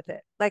wrong with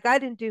it. Like I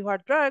didn't do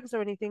hard drugs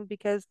or anything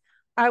because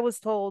I was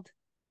told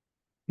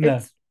No,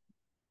 it's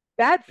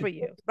bad for it,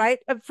 you, right?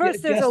 At first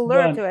it there's a just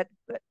lure weren't. to it,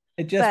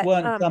 It just but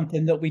weren't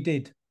something that we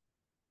did.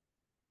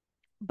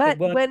 It but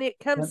weren't, when it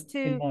comes weren't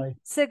in to my.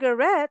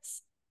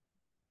 cigarettes,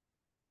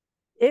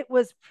 it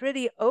was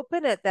pretty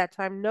open at that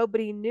time.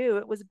 Nobody knew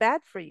it was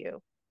bad for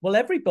you. Well,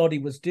 everybody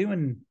was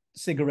doing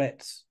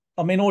cigarettes.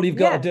 I mean, all you've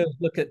got to Yeah. do is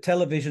look at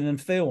television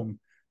and film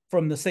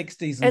from the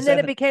 60s and And then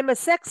it 70s. became a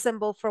sex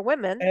symbol for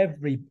women.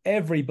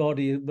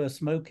 Everybody was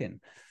smoking.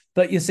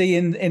 But you see,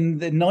 in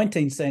the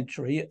 19th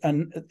century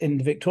and in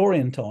the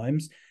Victorian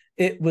times,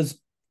 it was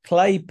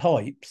clay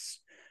pipes,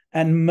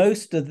 and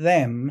most of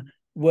them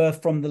were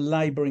from the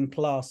labouring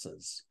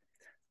classes.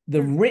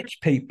 The Hmm. rich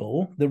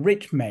people, the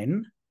rich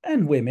men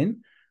and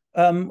women,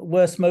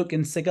 were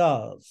smoking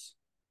cigars,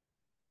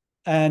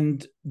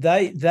 and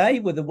they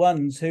were the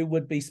ones who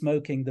would be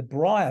smoking the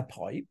briar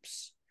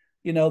pipes.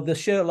 You know, the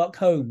Sherlock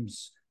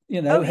Holmes.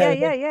 You Oh know yeah, how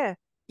yeah, they yeah.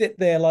 sit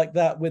there like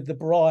that with the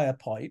briar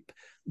pipe.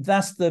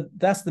 That's the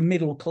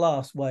middle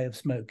class way of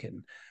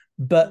smoking.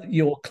 But Mm.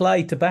 your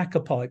clay tobacco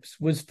pipes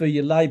was for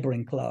your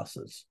labouring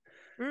classes.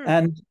 Mm.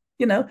 And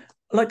you know,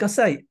 like I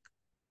say,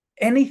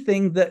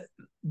 anything that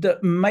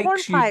Corn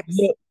makes you pipes.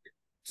 look.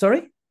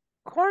 Sorry.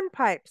 corn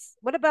pipes.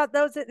 What about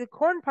those? The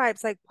corn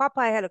pipes, like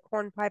Popeye had a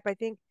corn pipe, I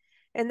think.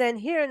 And then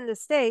here in the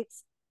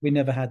States, We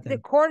never had the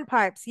them. corn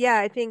pipes. Yeah,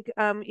 I think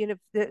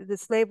the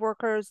slave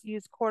workers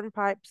used corn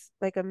pipes,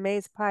 like a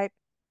maize pipe.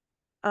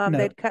 No,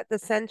 They'd cut the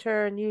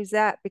center and use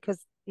that because,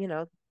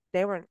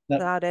 they weren't no,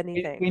 allowed we,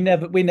 anything. we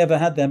never we never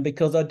had them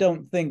because I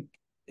don't think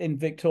in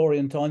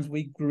Victorian times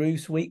we grew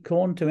sweet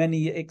corn to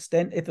any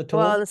extent, if at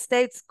Well, in all. the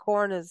States,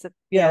 corn is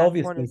Yeah, corn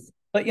obviously. is.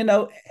 But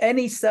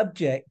any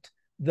subject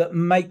that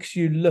makes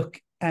you look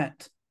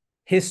at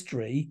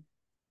history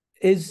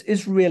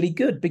is really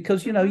good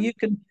because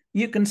Mhm.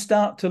 you can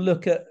start to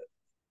look at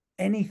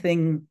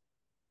anything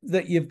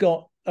that you've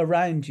got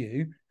around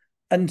you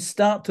and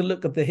start to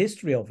look at the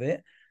history of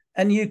it,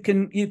 and you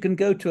can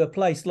go to a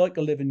place like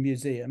a living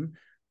museum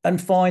and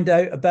find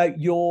out about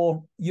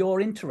your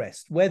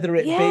interest,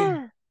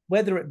 Yeah.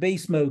 whether it be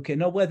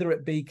smoking or whether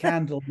it be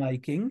candle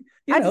making.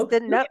 I just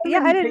didn't Look know. how Yeah,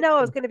 many I didn't know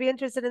I was people. going to be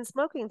interested in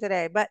smoking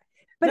today, but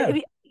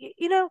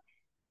No,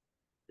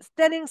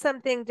 studying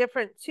something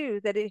different too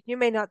that you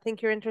may not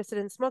think you're interested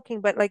in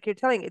smoking, but like you're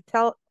telling,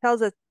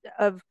 tells us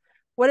of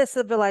what a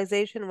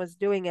civilization was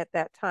doing at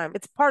that time.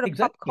 It's part of pop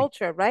exactly.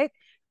 culture, right?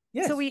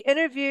 So we Yes.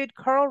 interviewed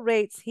Carl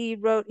Rates.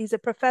 He's a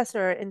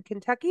professor in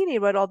Kentucky, and he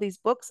wrote all these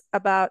books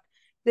about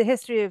the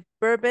history of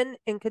bourbon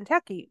in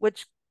Kentucky,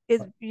 which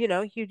is,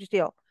 a huge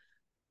deal.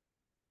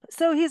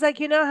 So he's like,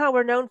 how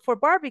we're known for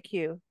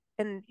barbecue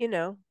and,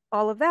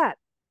 all of that.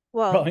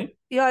 Well, Right.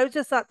 I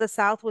just thought the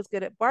South was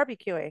good at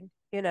barbecuing.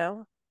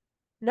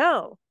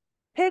 No,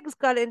 pigs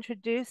got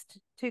introduced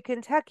to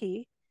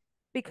Kentucky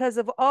because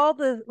of all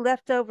the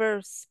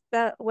leftover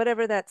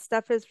whatever that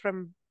stuff is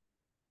from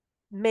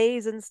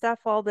maize and stuff,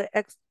 all the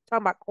talking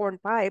about corn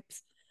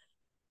pipes,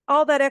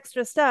 all that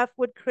extra stuff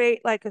would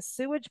create like a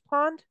sewage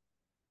pond.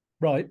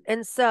 Right.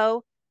 And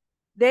so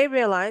they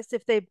realized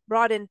if they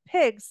brought in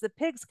pigs, the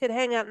pigs could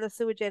hang out in the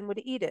sewage and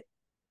would eat it.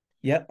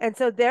 Yep. And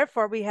so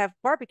therefore we have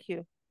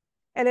barbecue.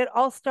 And it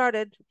all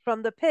started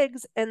from the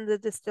pigs and the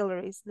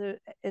distilleries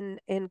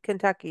in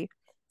Kentucky.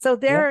 So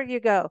Yep. there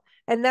you go.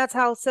 And that's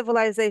how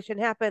civilization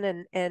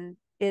happened and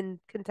in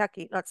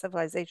Kentucky, not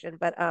civilization,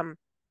 but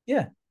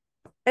Yeah.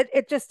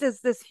 it just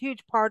is this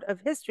huge part of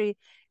history.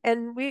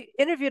 And we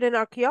interviewed an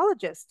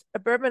archaeologist, a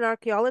bourbon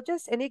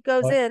archaeologist, and he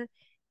goes Right. in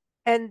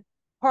and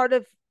part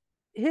of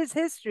his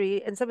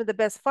history and some of the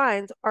best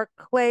finds are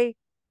clay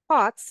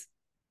pots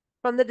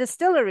from the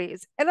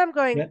distilleries. And I'm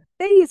going, Yeah.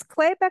 they use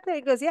clay back then?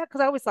 He goes, yeah,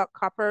 because I always thought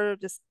copper,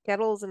 just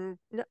kettles and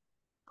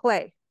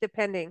clay,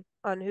 depending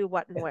on who,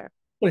 what, and Yeah. where.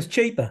 Well, it's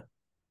cheaper.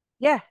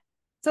 Yeah.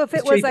 So if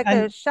It's it was cheaper, like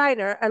a and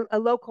shiner, a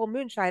local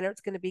moonshiner,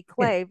 it's going to be yeah,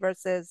 clay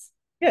versus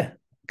yeah.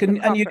 the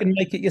And you can copper.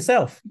 make it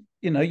yourself.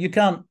 You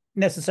can't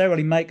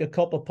necessarily make a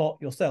copper pot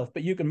yourself,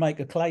 but you can make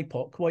a clay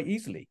pot quite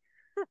easily.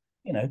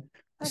 You know,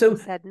 I so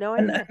just had no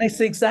and idea. it's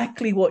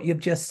exactly what you've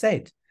just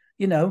said.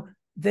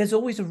 There's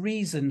always a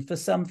reason for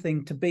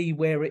something to be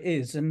where it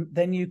is, and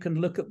then you can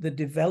look at the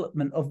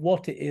development of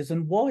what it is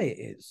and why it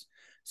is.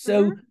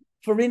 Mm-hmm. So,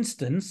 for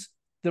instance,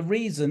 the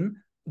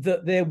reason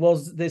that there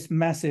was this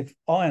massive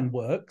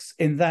ironworks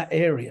in that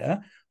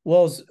area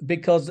was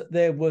because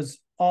there was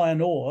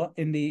iron ore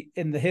in the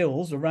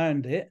hills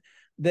around it.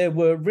 There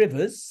were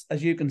rivers,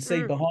 as you can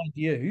see Mm. behind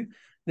you.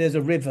 There's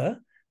a river,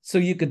 so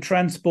you could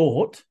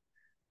transport,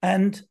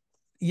 and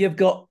you've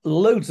got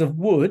loads of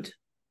wood,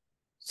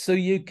 so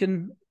you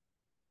can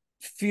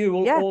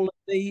fuel Yeah,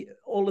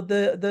 all of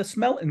the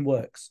smelting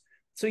works.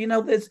 So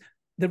there's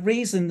the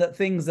reason that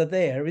things are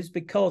there is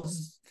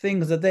because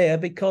things are there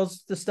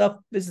because the stuff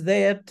is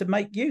there to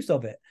make use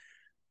of it.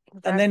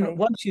 And then exactly.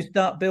 once you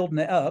start building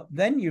it up,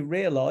 then you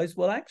realize,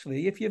 well,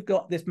 actually, if you've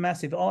got this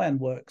massive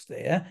ironworks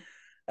there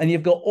and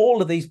you've got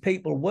all of these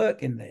people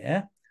working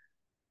there,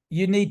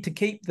 you need to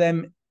keep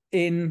them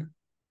in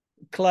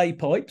clay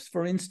pipes,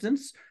 for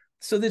instance.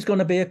 So there's going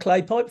to be a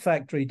clay pipe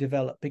factory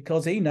developed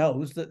because he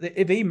knows that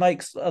if he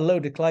makes a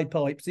load of clay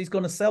pipes, he's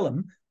going to sell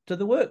them to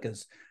the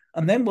workers.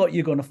 And then what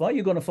you're going to find?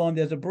 You're going to find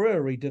there's a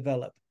brewery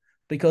developed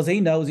because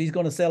he knows he's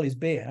going to sell his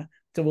beer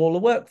to all the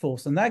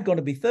workforce. And they're going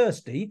to be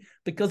thirsty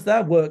because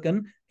they're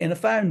working in a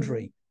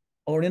foundry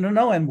or in an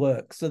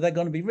ironworks. So they're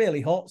going to be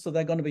really hot. So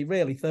they're going to be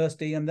really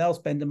thirsty and they'll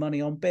spend the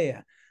money on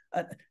beer,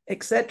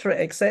 etc.,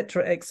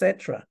 etc.,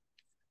 etc.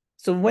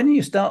 So when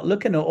you start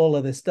looking at all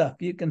of this stuff,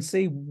 you can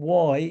see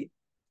why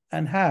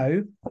and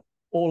how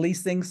all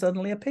these things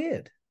suddenly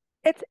appeared.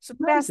 It's It's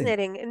amazing.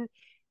 fascinating. And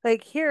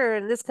like here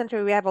in this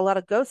country, we have a lot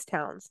of ghost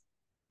towns.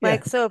 Yeah,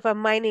 Like, so if a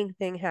mining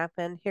thing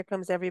happened, here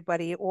comes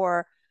everybody,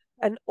 or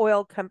an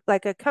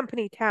like a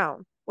company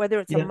town, whether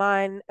it's a yeah,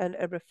 mine,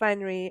 a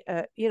refinery,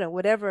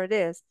 whatever it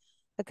is,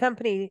 a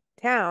company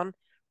town,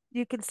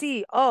 you can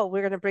see, oh,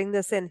 we're going to bring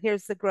this in.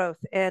 Here's the growth.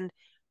 And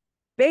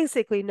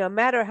basically, no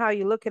matter how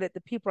you look at it,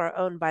 the people are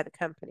owned by the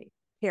company,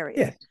 period.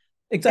 yeah,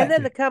 And then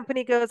the exactly.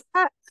 company goes,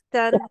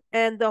 done,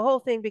 and the whole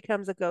thing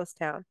becomes a ghost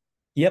town.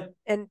 Yep.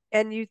 And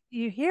you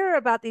hear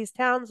about these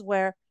towns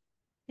where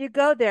you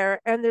go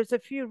there and there's a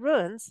few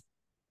ruins,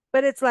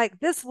 but it's like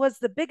this was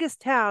the biggest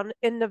town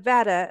in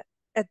Nevada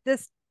at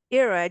this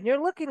era, and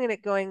you're looking at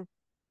it going,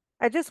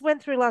 I just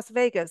went through Las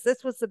Vegas.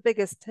 This was the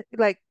biggest,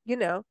 like,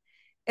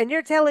 and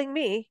you're telling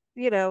me,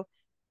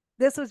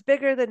 this was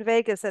bigger than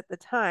Vegas at the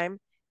time,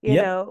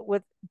 Yep.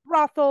 with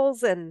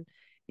brothels and,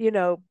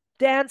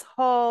 dance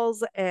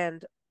halls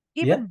and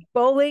Yeah. even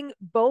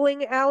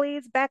bowling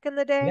alleys back in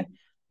the Yeah. day.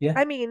 Yeah.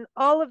 I mean,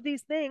 all of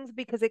these things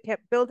because it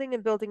kept building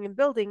and building and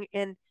building.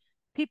 And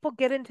people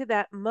get into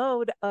that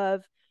mode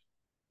of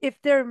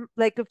if they're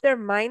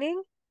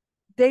mining,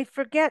 they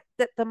forget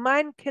that the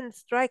mine can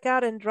strike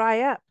out and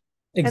dry up.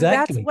 And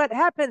that's Exactly. what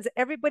happens.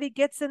 Everybody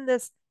gets in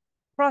this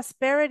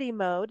prosperity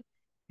mode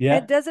and Yeah.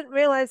 doesn't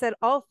realize that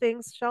all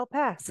things shall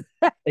pass.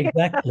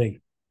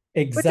 Exactly.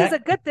 Which is a Exactly.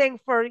 good thing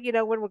for,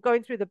 when we're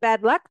going through the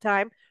bad luck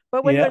time.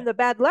 But when we're Yeah. in the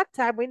bad luck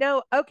time, we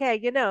know, okay,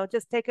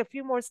 just take a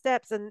few more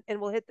steps and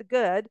we'll hit the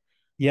good.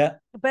 Yeah.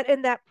 But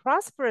in that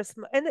prosperous,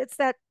 and it's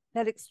that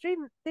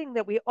extreme thing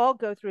that we all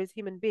go through as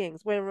human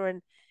beings when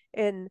we're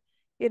in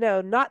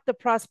not the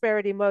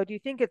prosperity mode. You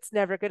think it's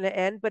never going to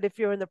end, but if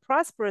you're in the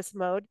prosperous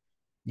mode,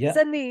 Yeah.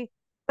 suddenly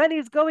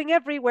money's going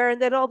everywhere,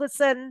 and then all of a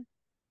sudden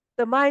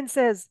the mind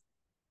says,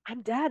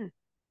 I'm done.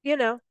 you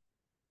know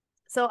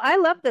so I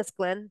love this,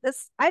 Glynn.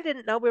 I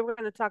didn't know we were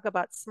going to talk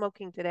about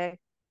smoking today.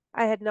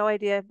 I had no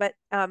idea, but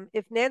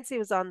if Nancy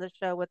was on the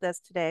show with us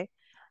today,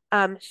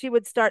 she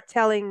would start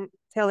telling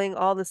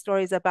all the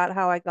stories about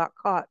how I got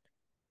caught.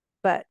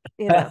 But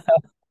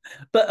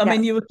But I yeah,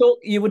 mean,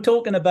 you were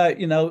talking about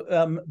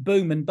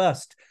boom and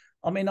bust.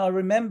 I mean, I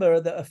remember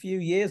that a few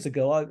years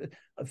ago,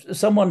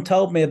 someone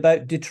told me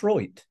about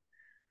Detroit,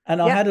 and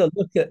yep,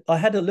 I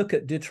had a look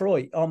at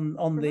Detroit on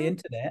the hmm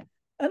internet,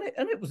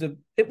 and it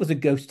was a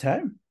ghost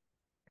town.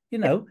 You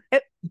yep, know,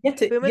 yep.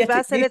 yet Boom and it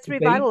bust, and used it's to be.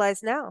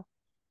 revitalized now,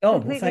 Oh, well,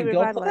 completely thank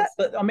God for that. revitalized.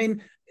 But I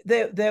mean,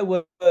 there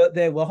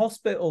were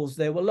hospitals,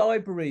 there were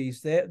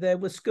libraries, there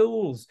were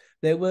schools,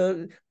 there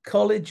were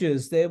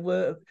colleges, there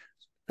were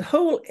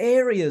whole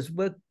areas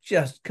were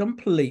just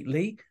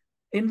completely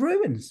in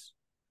ruins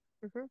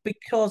Hmm.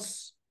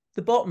 because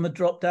the bottom had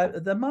dropped out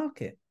of the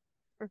market.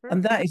 Hmm.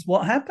 And that is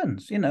what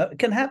happens. It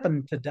can Hmm.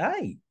 happen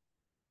today.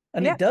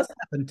 And Yeah. it does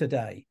happen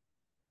today.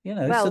 So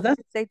Well,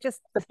 that's they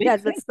just, a yeah,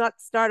 big thing. let's not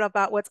start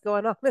about what's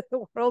going on in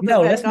the world of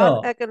No, let's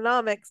not.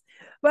 economics.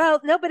 Well,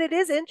 no, but it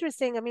is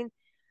interesting. I mean,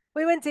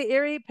 we went to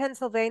Erie,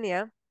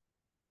 Pennsylvania,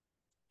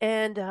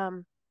 and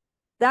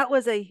that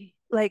was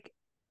like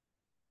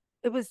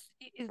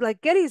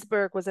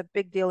Gettysburg was a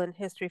big deal in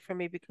history for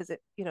me because the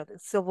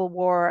Civil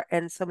War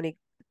and so many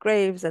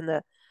graves and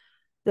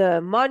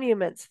the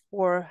monuments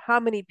for how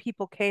many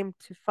people came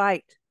to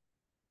fight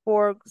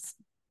for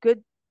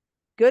good,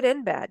 good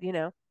and bad.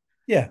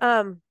 Yeah.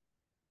 Um,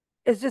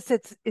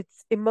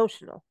 it's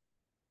emotional.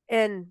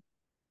 And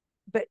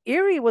but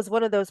Erie was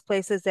one of those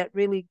places that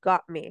really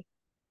got me.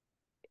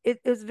 It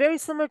was very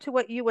similar to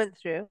what you went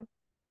through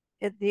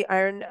at the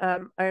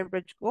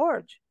Ironbridge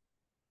Gorge.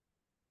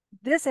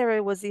 This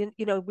area was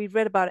we've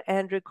read about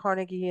Andrew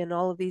Carnegie and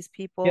all of these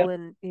people, Yep.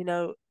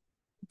 and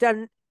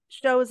done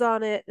shows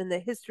on it and the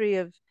history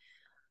of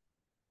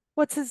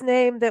what's his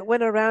name that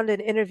went around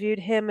and interviewed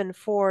him and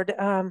Ford.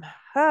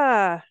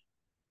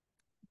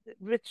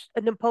 Rich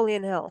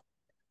Napoleon Hill.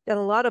 Done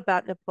a lot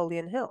about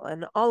Napoleon Hill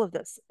and all of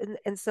this,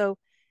 and so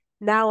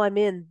now I'm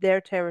in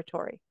their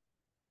territory.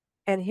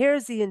 And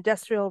here's the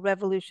Industrial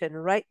Revolution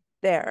right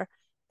there.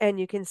 And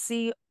you can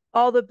see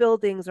all the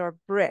buildings are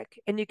brick,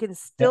 and you can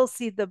still Yep.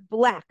 see the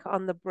black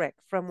on the brick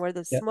from where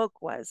the Yep.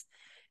 smoke was.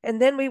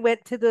 And then we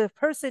went to the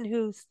person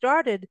who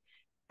started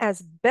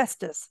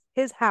asbestos.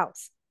 His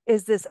house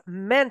is this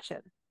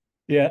mansion,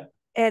 Yeah.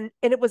 and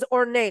it was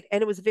ornate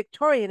and it was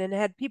Victorian and it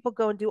had people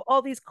go and do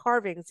all these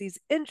carvings, these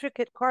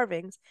intricate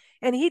carvings,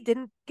 and he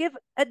didn't give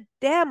a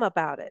damn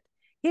about it.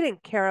 He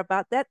didn't care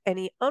about that, and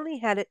he only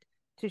had it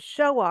to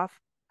show off.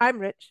 I'm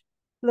rich.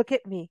 Look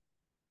at me.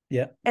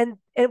 Yeah. And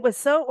it was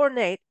so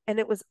ornate, and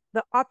it was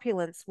the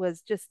opulence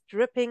was just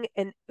dripping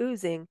and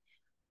oozing,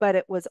 but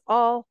it was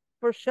all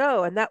for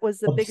show. And that was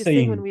the biggest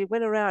thing when Obscene. we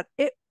went around.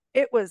 It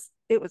was,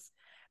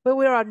 but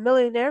we were on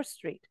Millionaire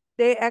Street.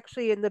 They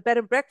actually, in the bed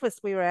and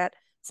breakfast we were at,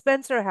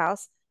 Spencer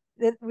House,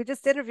 then we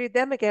just interviewed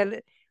them again.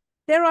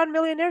 They're on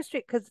Millionaire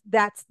Street because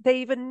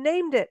they even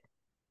named it.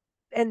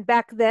 And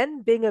back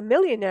then, being a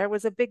millionaire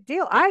was a big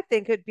deal. I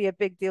think it'd be a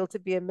big deal to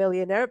be a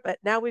millionaire, but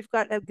now we've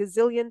got a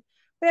gazillion.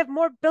 We have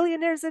more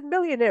billionaires than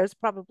millionaires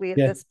probably at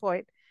Yeah. this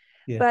point.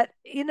 Yeah. But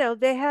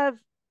they have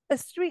a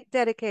street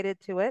dedicated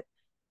to it.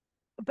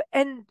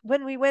 And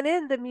when we went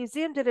in, the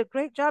museum did a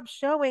great job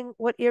showing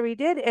what Erie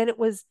did, and it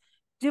was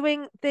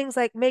doing things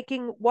like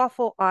making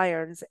waffle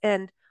irons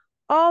and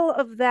all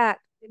of that,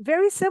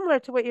 very similar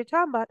to what you're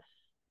talking about.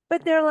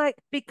 But they're like,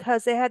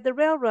 because they had the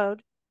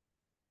railroad,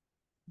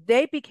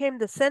 they became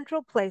the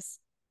central place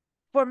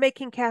for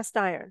making cast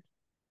iron,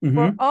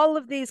 for Hmm. all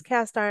of these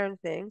cast iron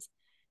things.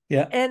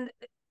 Yeah. And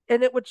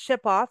it would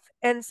ship off.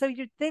 And so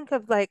you'd think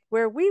of like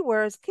where we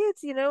were as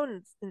kids,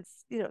 in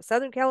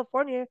Southern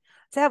California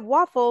to have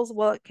waffles.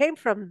 Well, it came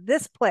from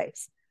this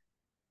place.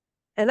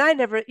 And I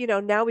never,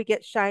 now we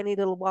get shiny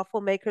little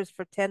waffle makers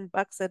for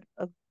 $10 at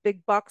a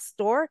big box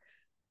store,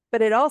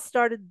 but it all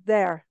started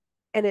there.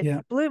 And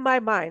it blew my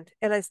mind,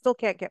 and I still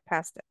can't get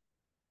past it.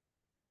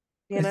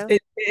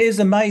 It is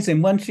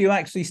amazing. Once you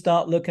actually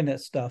start looking at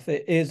stuff,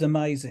 it is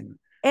amazing.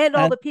 And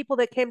all the people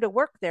that came to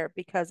work there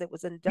because it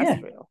was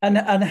industrial.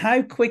 Yeah. And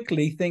how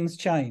quickly things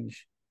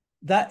change.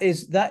 That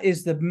is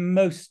the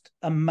most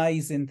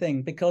amazing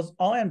thing, because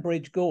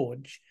Ironbridge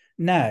Gorge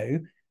now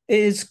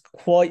is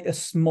quite a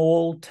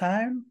small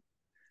town.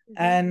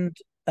 And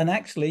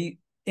actually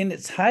in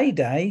its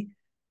heyday,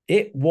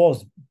 it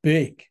was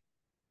big.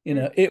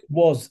 It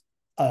was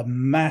a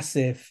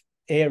massive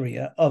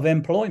area of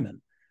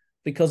employment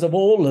because of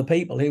all the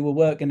people who were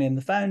working in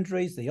the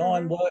foundries, the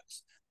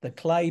ironworks, the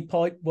clay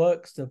pipe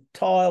works, the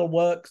tile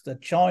works, the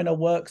china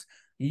works,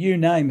 you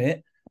name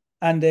it.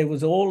 And there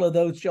was all of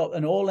those jobs,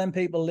 and all them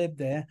people lived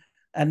there.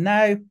 And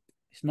now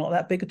it's not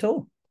that big at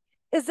all.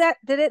 Did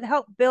it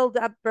help build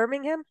up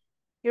Birmingham?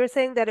 You were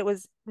saying that it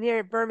was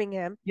near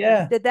Birmingham.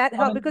 Yeah. Did that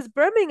help? Because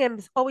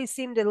Birmingham's always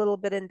seemed a little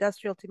bit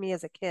industrial to me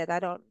as a kid.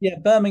 Yeah,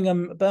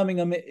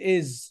 Birmingham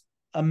is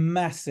a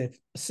massive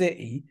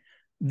city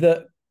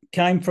that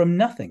came from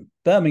nothing.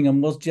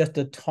 Birmingham was just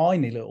a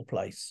tiny little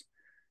place,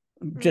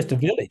 just a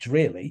village,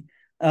 really.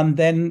 And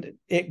then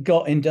it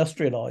got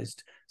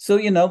industrialized. So,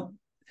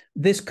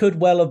 this could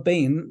well have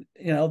been,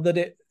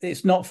 that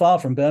it's not far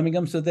from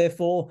Birmingham. So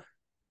therefore,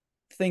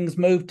 things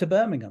moved to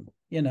Birmingham,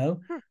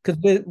 because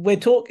we're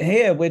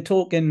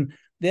talking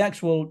the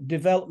actual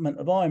development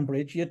of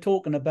Ironbridge. You're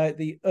talking about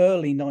the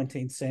early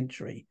 19th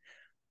century.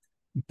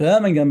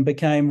 Birmingham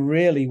became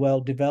really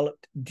well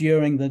developed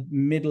during the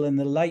middle and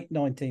the late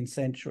 19th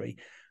century.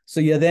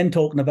 So you're then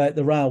talking about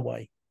the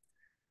railway.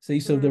 See,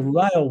 so the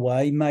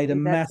railway made a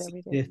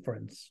massive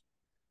difference,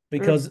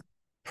 because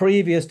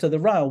previous to the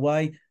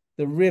railway,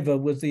 the river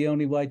was the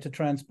only way to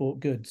transport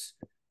goods.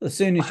 As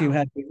soon as you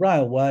had the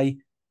railway,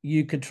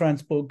 you could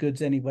transport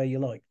goods anywhere you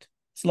liked,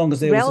 as long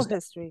as there was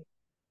history.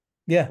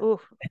 Yeah.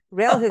 Ooh,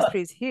 rail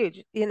history is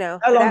huge.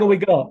 How long have we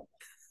got?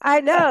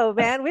 I know,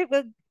 man.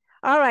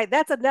 All right,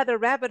 that's another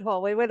rabbit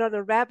hole. We went on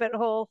a rabbit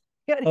hole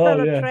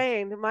on a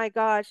train. My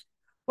gosh.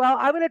 Well,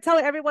 I'm going to tell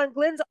everyone,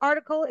 Glynn's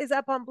article is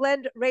up on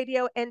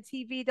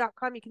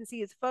blendradioandtv.com. You can see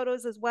his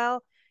photos as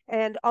well.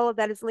 And all of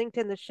that is linked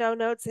in the show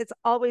notes. It's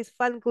always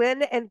fun,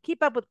 Glynn. And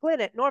keep up with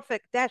Glynn at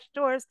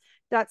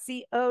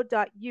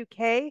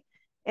norfolk-tours.co.uk.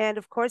 And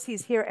of course,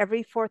 he's here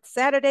every fourth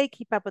Saturday.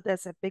 Keep up with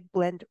us at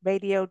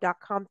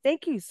bigblendradio.com.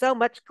 Thank you so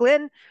much,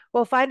 Glynn.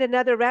 We'll find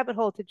another rabbit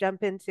hole to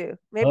jump into.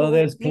 Maybe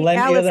there's plenty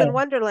Alice in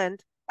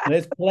Wonderland.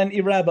 There's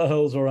plenty rabbit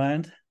holes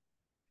around.